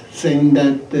House, saying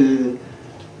that the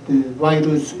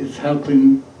virus is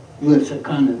helping U.S.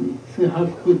 economy. So how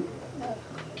could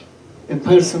a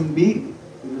person be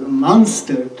a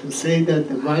monster to say that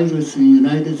the virus in the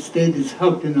United States is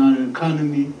helping our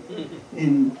economy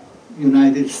in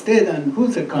United States, and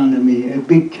whose economy? A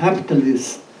big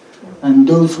capitalist. And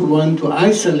those who want to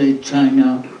isolate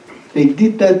China, they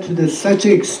did that to such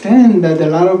an extent that a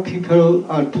lot of people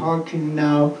are talking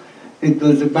now it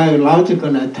was a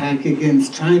biological attack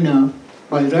against China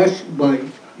by Russia, by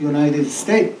United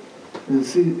States.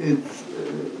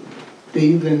 They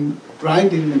even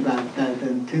writing about that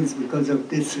and things because of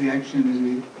this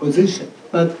reactionary position.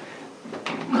 But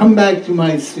come back to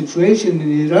my situation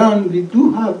in Iran, we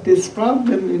do have this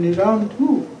problem in Iran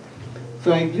too.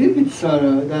 So I agree with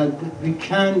Sara that we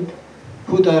can't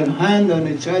put our hand on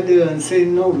each other and say,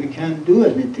 no, we can't do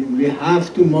anything. We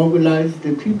have to mobilize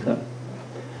the people.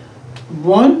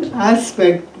 One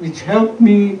aspect which helped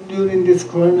me during this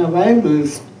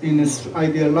coronavirus in an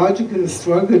ideological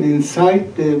struggle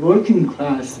inside the working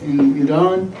class in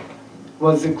Iran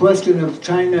was the question of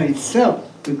China itself,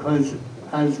 because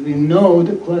as we know,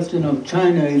 the question of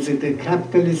China, is it a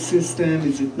capitalist system,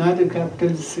 is it not a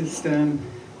capitalist system,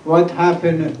 what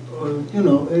happened,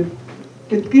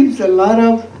 it gives a lot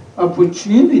of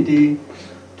opportunity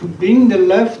to bring the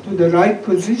left to the right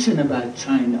position about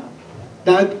China.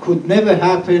 That could never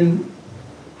happen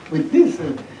with this.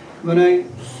 When I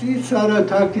see Sara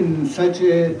talking in such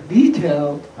a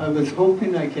detail, I was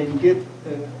hoping I can get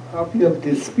a copy of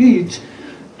the speech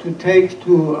to take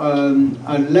to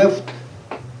our left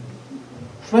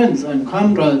friends and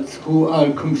comrades who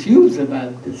are confused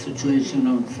about the situation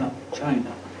of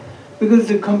China. Because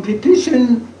the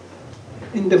competition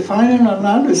in the final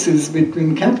analysis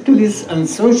between capitalists and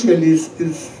socialists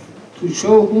is to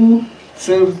show who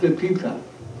serves the people.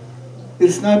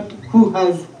 It's not who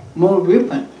has more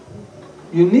weapon.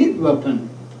 You need weapon.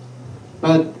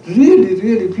 But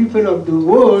really, people of the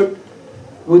world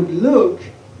would look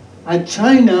at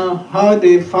China, how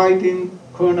they're fighting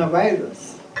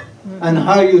coronavirus, and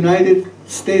how United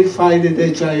States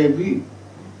fighted HIV.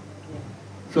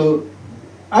 So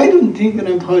I don't think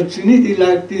an opportunity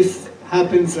like this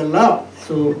happens a lot.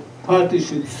 So parties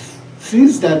should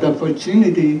seize that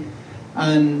opportunity,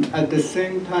 and at the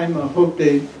same time, I hope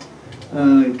they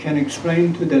can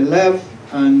explain to the left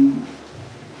and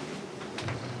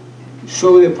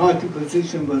show the party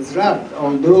position was right.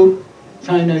 Although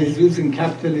China is using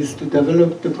capitalists to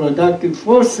develop the productive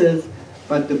forces,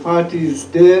 but the party is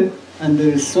there and there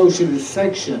is socialist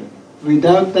section.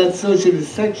 Without that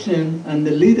socialist section and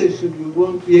the leadership, we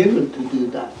won't be able to do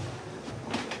that.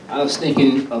 I was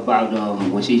thinking about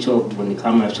when the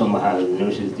comrades talking about how the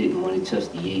nurses didn't want to touch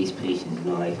the AIDS patients and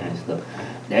all that kind of stuff.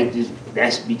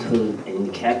 That's because in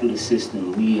the capitalist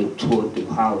system we are taught the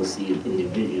policy of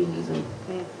individualism.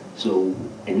 So,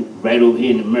 and right over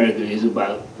here in America, it's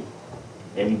about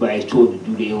everybody's taught to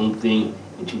do their own thing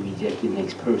and to reject the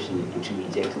next person, and to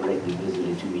reject collectivism,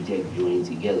 and to reject joining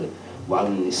together. While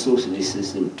in the socialist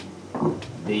system,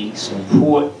 they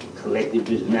support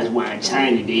collectivism. That's why in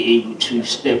China they're able to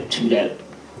step to that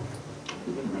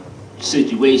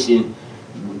situation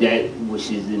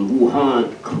which is in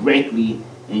Wuhan correctly,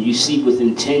 and you see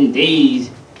within 10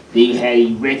 days they had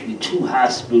erected 2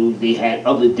 hospitals, they had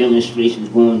other demonstrations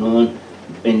going on,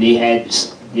 and they had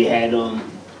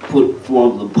put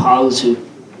forth the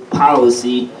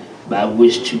policy by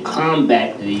which to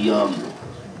combat the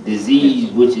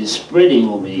disease which is spreading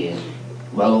over there.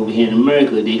 While over here in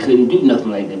America, they couldn't do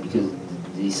nothing like that because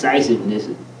the decisiveness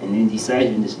and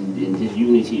indecisiveness and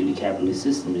disunity of the capitalist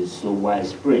system is so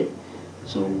widespread.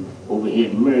 So over here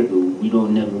in America, we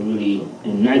don't never really,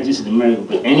 and not just in America,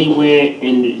 but anywhere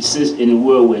in the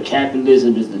world where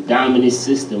capitalism is the dominant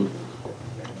system,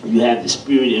 you have the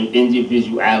spirit of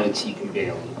individuality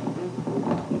prevailing.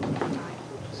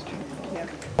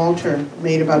 Walter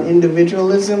made about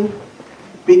individualism,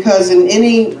 because in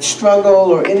any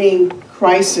struggle or any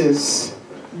crisis,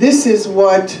 this is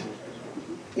what,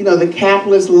 the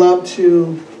capitalists love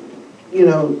to,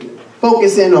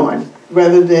 focus in on,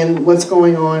 rather than what's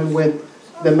going on with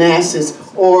the masses,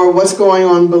 or what's going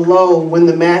on below when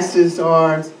the masses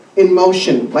are in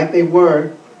motion, like they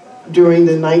were during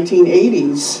the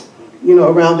 1980s,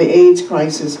 around the AIDS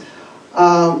crisis.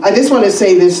 I just want to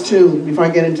say this too, before I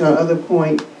get into another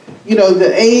point.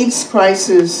 The AIDS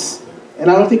crisis, and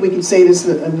I don't think we can say this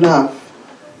enough,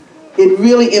 it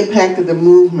really impacted the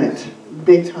movement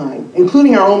big time,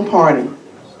 including our own party.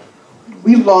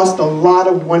 We lost a lot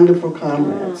of wonderful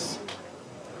comrades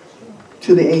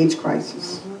to the AIDS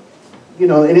crisis.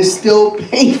 It is still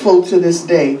painful to this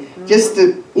day. Just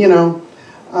to,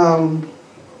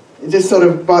 it just sort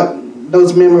of brought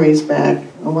those memories back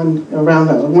around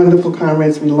the wonderful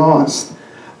comrades we lost.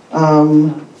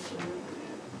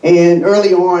 And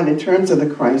early on in terms of the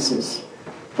crisis.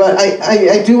 But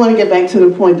I do want to get back to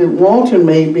the point that Walter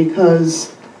made,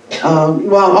 because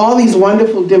while all these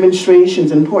wonderful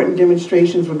demonstrations, important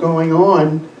demonstrations were going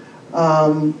on,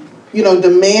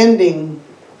 demanding,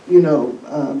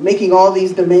 making all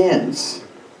these demands,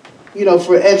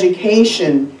 for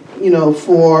education,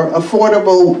 for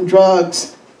affordable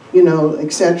drugs,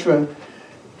 etc.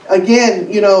 Again,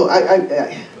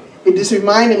 it just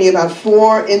reminded me about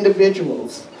 4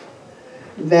 individuals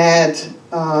that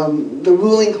the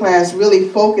ruling class really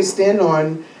focused in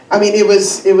on. I mean, it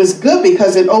was good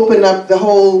because it opened up the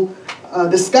whole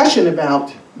discussion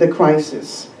about the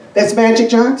crisis. That's Magic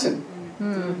Johnson.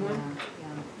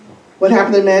 What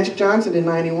happened to Magic Johnson in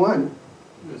 '91?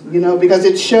 Because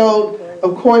it showed,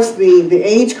 of course, the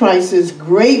AIDS crisis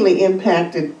greatly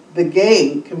impacted the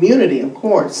gay community, of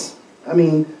course. I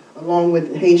mean, along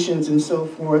with Haitians and so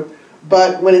forth.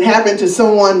 But when it happened to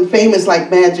someone famous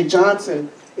like Magic Johnson,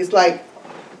 it's like,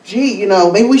 gee,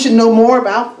 maybe we should know more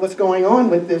about what's going on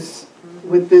with this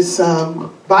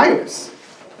virus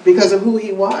because of who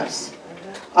he was.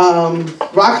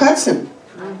 Rock Hudson,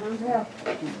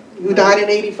 who died in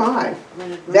 '85.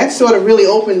 That sort of really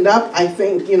opened up, I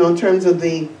think, in terms of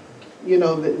the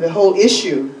whole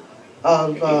issue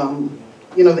of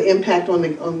the impact on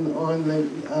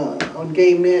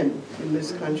gay men in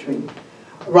this country.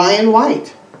 Ryan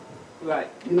White, right?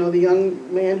 The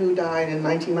young man who died in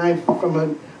 1990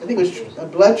 from I think it was a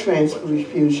blood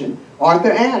transfusion.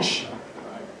 Arthur Ashe,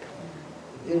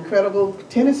 incredible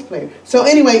tennis player. So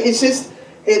anyway, it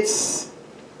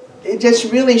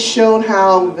just really showed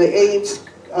how the AIDS,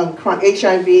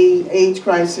 HIV, AIDS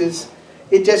crisis,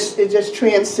 it just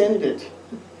transcended.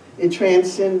 It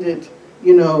transcended,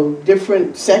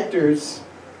 different sectors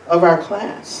of our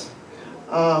class.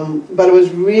 But it was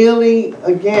really,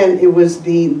 again, it was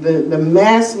the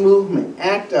mass movement,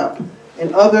 ACT UP,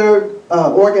 and other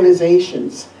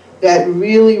organizations that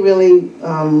really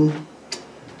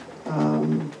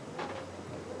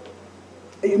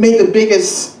it made the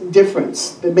biggest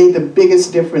difference. That made the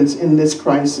biggest difference in this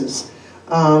crisis,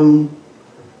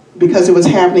 because it was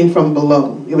happening from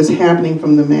below. It was happening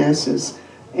from the masses,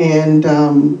 and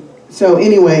So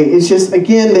anyway, it's just,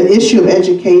 again, the issue of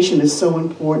education is so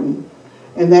important.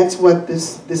 And that's what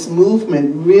this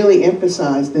movement really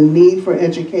emphasized, the need for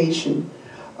education.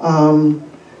 And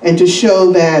to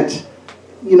show that,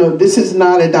 you know, this is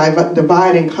not a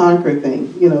divide and conquer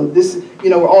thing. You know, this, you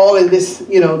know, we're all in this,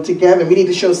 you know, together. We need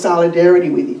to show solidarity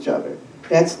with each other.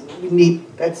 We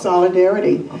need that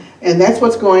solidarity. And that's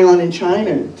what's going on in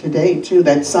China today, too,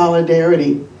 that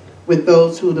solidarity with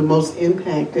those who are the most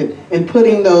impacted, and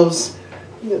putting those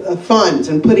funds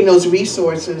and putting those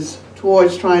resources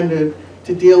towards trying to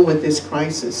deal with this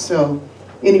crisis. So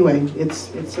anyway,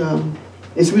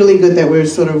 it's really good that we're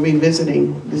sort of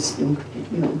revisiting this, you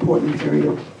know, important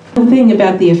period. One thing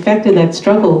about the effect of that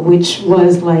struggle, which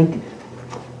was like,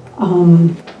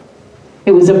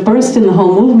 it was a burst in the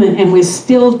whole movement, and we're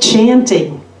still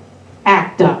chanting,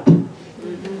 "Act up."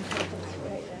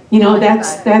 You know,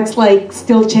 that's like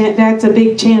still chant. That's a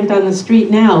big chant on the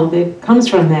street now that comes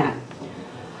from that.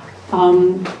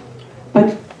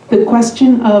 But the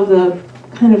question of the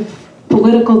kind of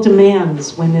political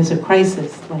demands when there's a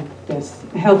crisis like this,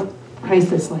 a health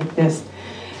crisis like this,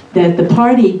 that the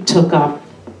party took up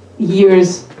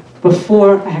years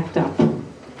before ACT UP.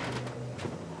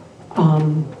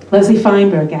 Leslie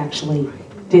Feinberg actually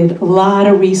did a lot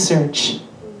of research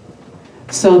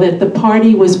so that the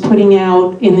party was putting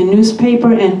out in the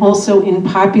newspaper and also in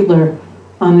popular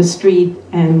on the street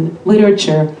and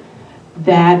literature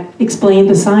that explained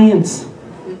the science,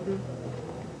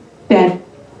 that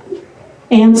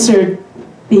answered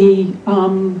the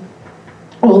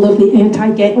all the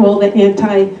anti,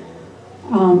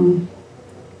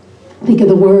 think of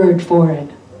the word for it,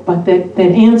 but that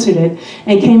answered it,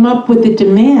 and came up with the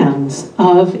demands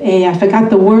of I forgot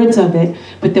the words of it,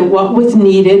 but that what was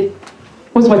needed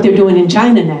was what they're doing in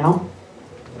China now,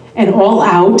 and all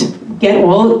out, get it,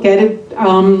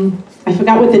 I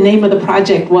forgot what the name of the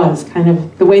project was, kind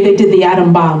of the way they did the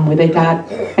atom bomb, where they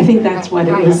got, I think that's what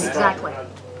it was. Exactly.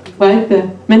 But the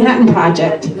Manhattan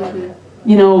Project,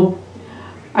 you know,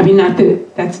 I mean,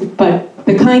 but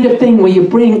the kind of thing where you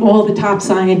bring all the top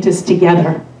scientists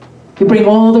together, you bring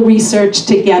all the research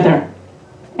together,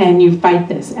 and you fight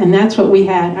this. And that's what we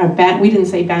had, we didn't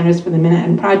say banners for the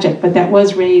Manhattan Project, but that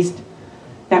was raised,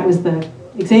 that was the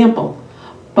example.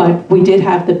 But we did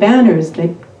have the banners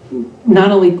that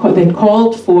not only, they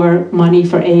called for money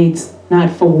for AIDS, not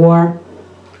for war,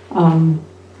 in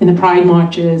the Pride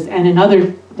marches and in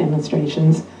other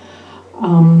demonstrations,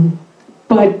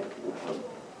 but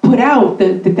put out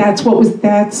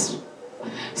that's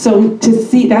so to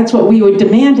see that's what we were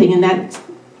demanding, and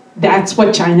that's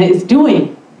what China is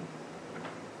doing.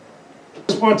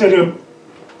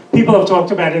 People have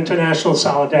talked about international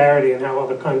solidarity and how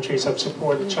other countries have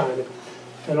supported China,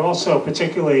 and also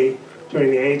particularly during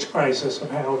the AIDS crisis of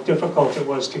how difficult it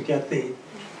was to get the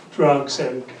drugs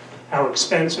and how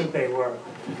expensive they were.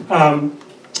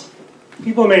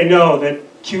 People may know that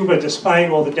Cuba, despite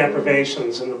all the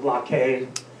deprivations and the blockade,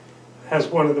 has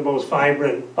one of the most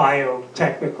vibrant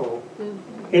biotechnical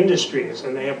industries,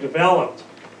 and they have developed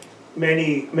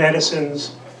many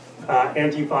medicines,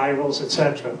 antivirals,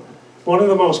 etc. One of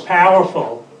the most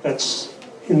powerful that's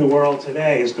in the world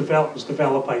today was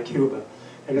developed by Cuba,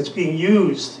 and it's being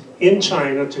used in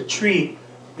China to treat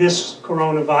this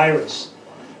coronavirus.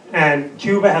 And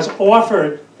Cuba has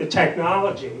offered the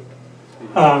technology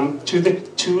to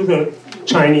the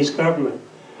Chinese government.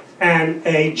 And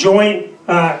a joint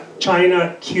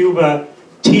China-Cuba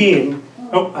team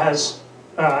has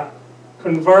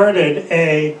converted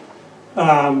a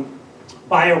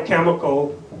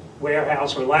biochemical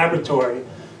warehouse or laboratory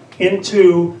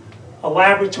into a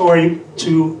laboratory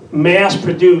to mass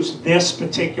produce this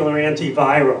particular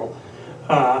antiviral,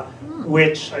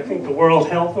 which I think the World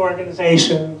Health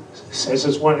Organization says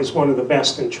is one of the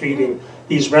best in treating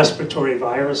these respiratory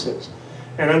viruses.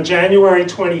 And on January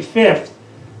 25th,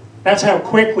 that's how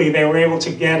quickly they were able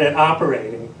to get it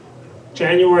operating.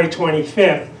 January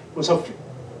 25th was,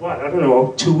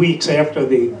 2 weeks after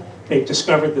they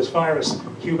discovered this virus.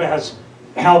 Cuba has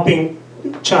helping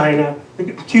China,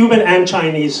 the Cuban and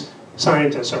Chinese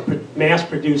scientists are mass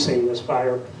producing this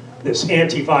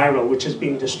antiviral, which is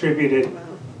being distributed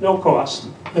no cost.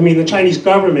 I mean, the Chinese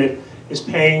government is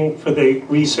paying for the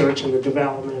research and the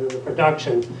development and the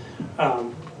production.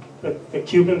 The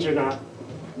Cubans are not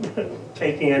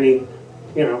taking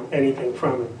anything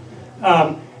from it.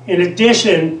 In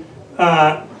addition,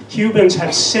 Cubans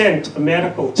have sent a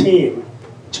medical team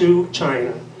to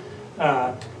China,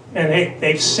 and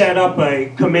they've set up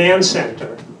a command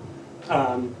center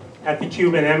at the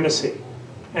Cuban embassy.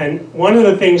 And one of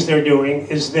the things they're doing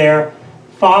is they're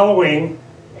following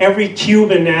every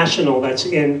Cuban national that's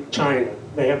in China.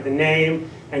 They have the name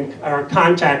and are in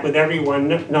contact with everyone.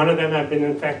 None of them have been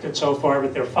infected so far,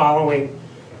 but they're following,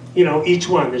 you know, each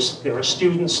one. There are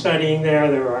students studying there.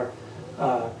 There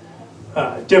are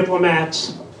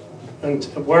diplomats and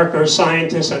workers,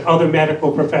 scientists, and other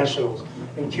medical professionals.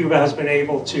 And Cuba has been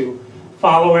able to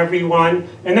follow everyone.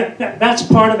 And that's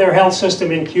part of their health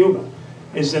system in Cuba,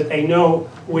 is that they know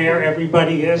where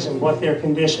everybody is and what their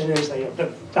condition is. They have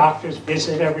the doctors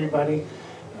visit everybody.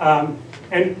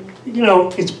 And, you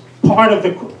know, it's part of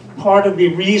the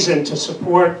reason to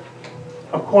support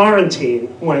a quarantine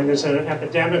when there's an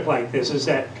epidemic like this, is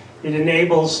that it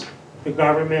enables the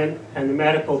government and the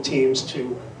medical teams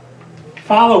to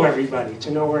follow everybody,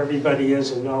 to know where everybody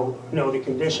is and know the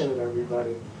condition of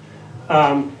everybody.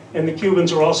 And the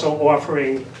Cubans are also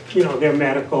offering, you know, their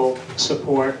medical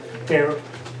support.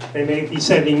 They may be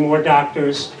sending more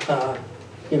doctors,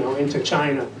 you know, into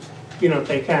China, you know, if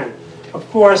they can. Of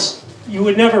course, you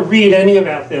would never read anything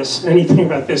about this in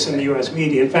the U.S.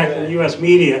 media. In fact, in the U.S.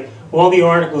 media, all the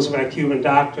articles about Cuban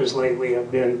doctors lately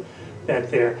have been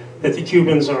that the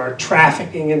Cubans are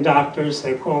trafficking in doctors.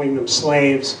 They're calling them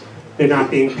slaves. They're not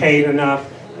being paid enough.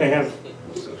 They have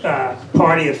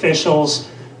party officials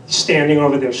standing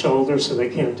over their shoulders so they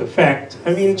can't defect.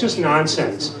 I mean, just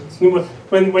nonsense.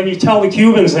 When you tell the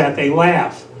Cubans that, they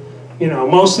laugh. You know,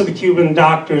 most of the Cuban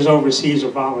doctors overseas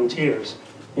are volunteers.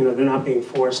 You know, they're not being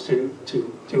forced to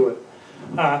do it.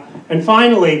 And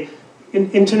finally,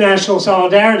 in international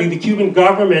solidarity, the Cuban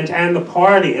government and the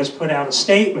party has put out a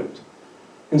statement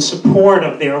in support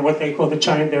of what they call their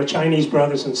Chinese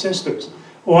brothers and sisters,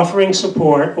 offering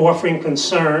support, offering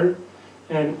concern,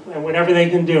 and whatever they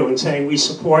can do, and saying, we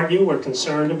support you, we're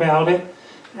concerned about it.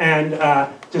 And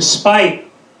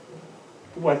despite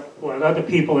what other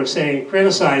people are saying,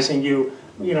 criticizing you,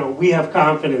 you know, we have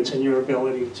confidence in your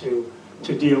ability to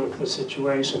deal with the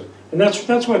situation. And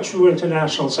that's what true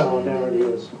international solidarity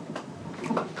is.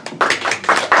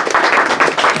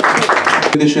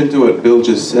 In addition to what Bill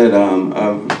just said,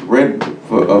 I've read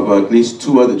of at least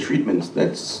 2 other treatments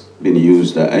that's been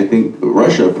used. I think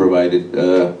Russia provided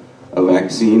a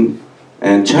vaccine,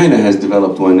 and China has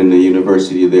developed one in the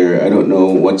university there. I don't know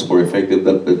what's more effective,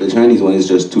 but the Chinese one is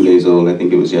just 2 days old. I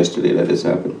think it was yesterday that this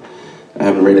happened. I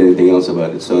haven't read anything else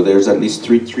about it. So there's at least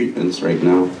 3 treatments right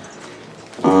now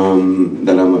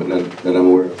that I'm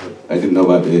aware of. I didn't know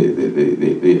about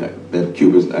that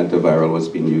Cuba's antiviral was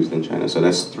being used in China. So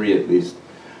that's 3 at least.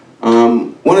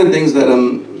 One of the things that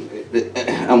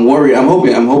I'm worried, I'm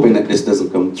hoping that this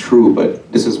doesn't come true,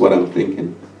 but this is what I'm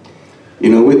thinking. You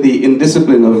know, with the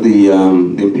indiscipline of the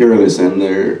imperialists, and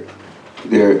they're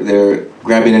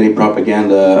grabbing any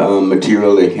propaganda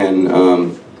material they can.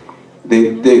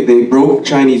 They broke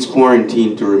Chinese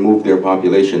quarantine to remove their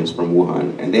populations from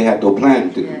Wuhan, and they had no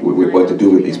plan with what to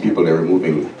do with these people they're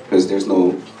removing, because there's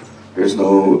no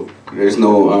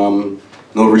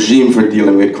regime for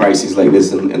dealing with crises like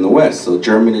this in the West. So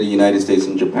Germany, the United States,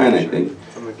 and Japan, I think,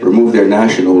 removed their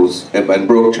nationals and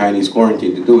broke Chinese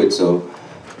quarantine to do it. So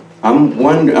I'm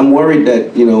worried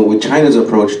that, you know, with China's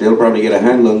approach, they'll probably get a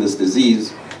handle on this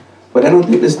disease. But I don't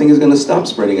think this thing is going to stop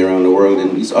spreading around the world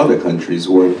in these other countries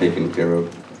who aren't taking care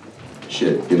of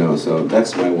shit, you know. So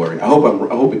that's my worry. I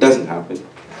hope it doesn't happen.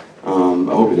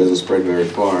 I hope it doesn't spread very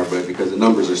far, but because the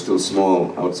numbers are still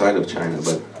small outside of China.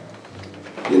 But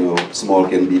you know, small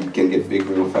can get big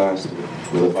real fast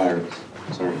with a virus.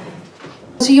 Sorry.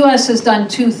 The U.S. has done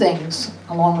 2 things,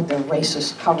 along with their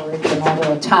racist coverage and all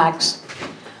their attacks.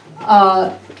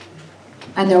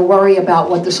 And their worry about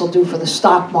what this will do for the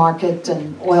stock market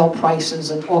and oil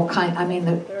prices and all kind. I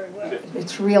mean,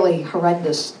 it's really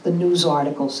horrendous, the news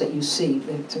articles that you see.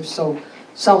 They're so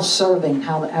self-serving,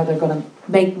 how they're going to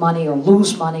make money or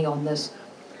lose money on this.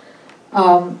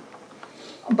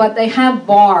 But they have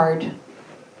barred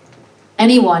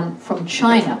anyone from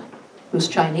China who's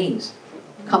Chinese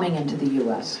coming into the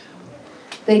U.S.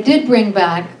 They did bring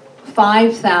back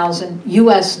 5,000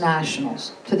 U.S.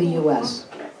 nationals to the U.S.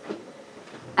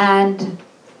 and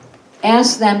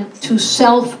asked them to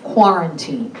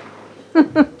self-quarantine.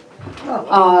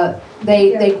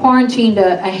 They quarantined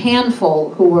a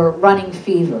handful who were running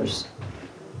fevers.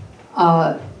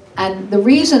 And the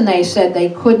reason they said they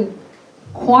couldn't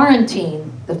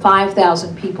quarantine the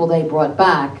 5,000 people they brought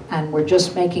back and were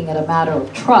just making it a matter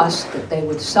of trust that they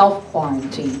would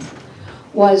self-quarantine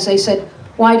was they said,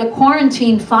 why to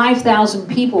quarantine 5,000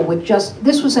 people with just,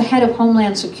 this was a head of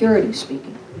Homeland Security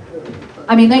speaking.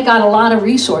 I mean, they got a lot of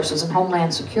resources in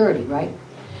Homeland Security, right?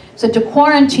 So to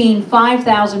quarantine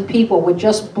 5,000 people would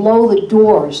just blow the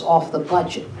doors off the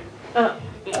budget.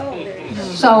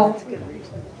 So,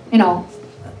 you know,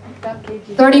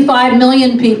 35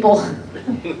 million people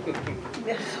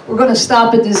we're going to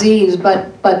stop a disease,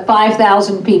 but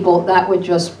 5,000 people, that would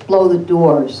just blow the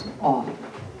doors off.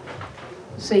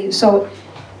 See, so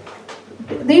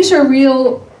these are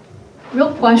real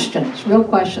questions,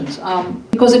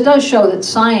 because it does show that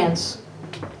science,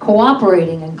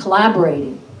 cooperating and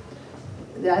collaborating,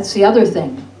 that's the other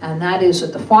thing, and that is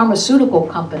that the pharmaceutical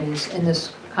companies in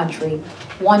this country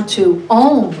want to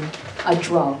own a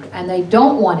drug, and they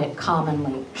don't want it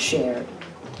commonly shared,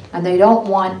 and they don't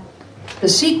want the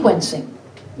sequencing,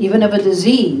 even of a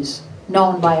disease,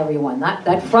 known by everyone.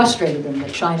 That frustrated them,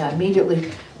 that China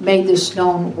immediately made this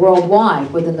known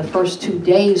worldwide within the first 2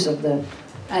 days of the,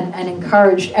 and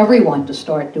encouraged everyone to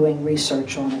start doing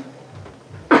research on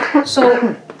it.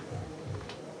 So,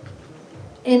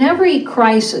 in every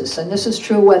crisis, and this is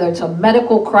true whether it's a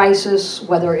medical crisis,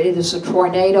 whether it is a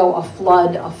tornado, a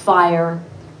flood, a fire,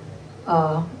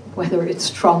 whether it's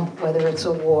Trump, whether it's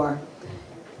a war,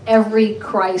 every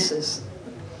crisis,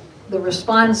 the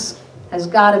response has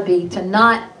got to be to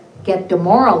not get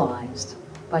demoralized,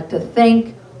 but to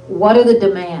think, what are the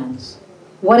demands?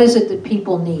 What is it that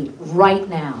people need right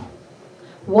now?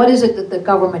 What is it that the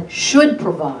government should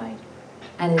provide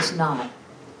and is not?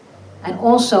 And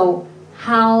also,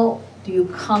 how do you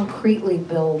concretely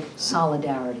build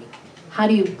solidarity? How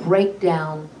do you break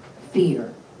down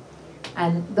fear?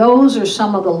 And those are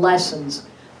some of the lessons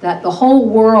that the whole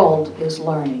world is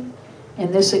learning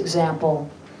in this example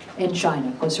in China,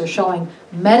 because they're showing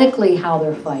medically how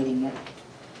they're fighting it.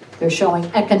 They're showing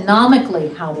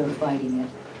economically how they're fighting it.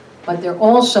 But they're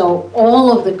also,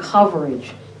 all of the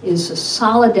coverage is the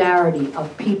solidarity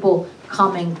of people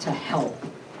coming to help.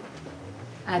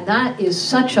 And that is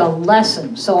such a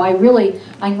lesson. So I'm going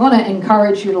to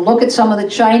encourage you to look at some of the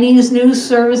Chinese news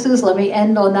services. Let me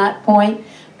end on that point,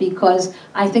 because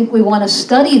I think we want to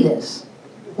study this.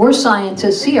 We're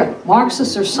scientists here.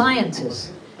 Marxists are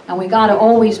scientists. And we got to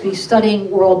always be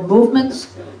studying world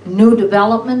movements, new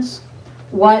developments,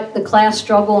 what the class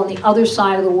struggle on the other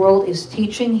side of the world is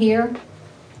teaching here.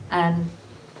 And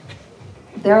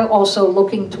they're also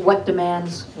looking to what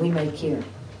demands we make here.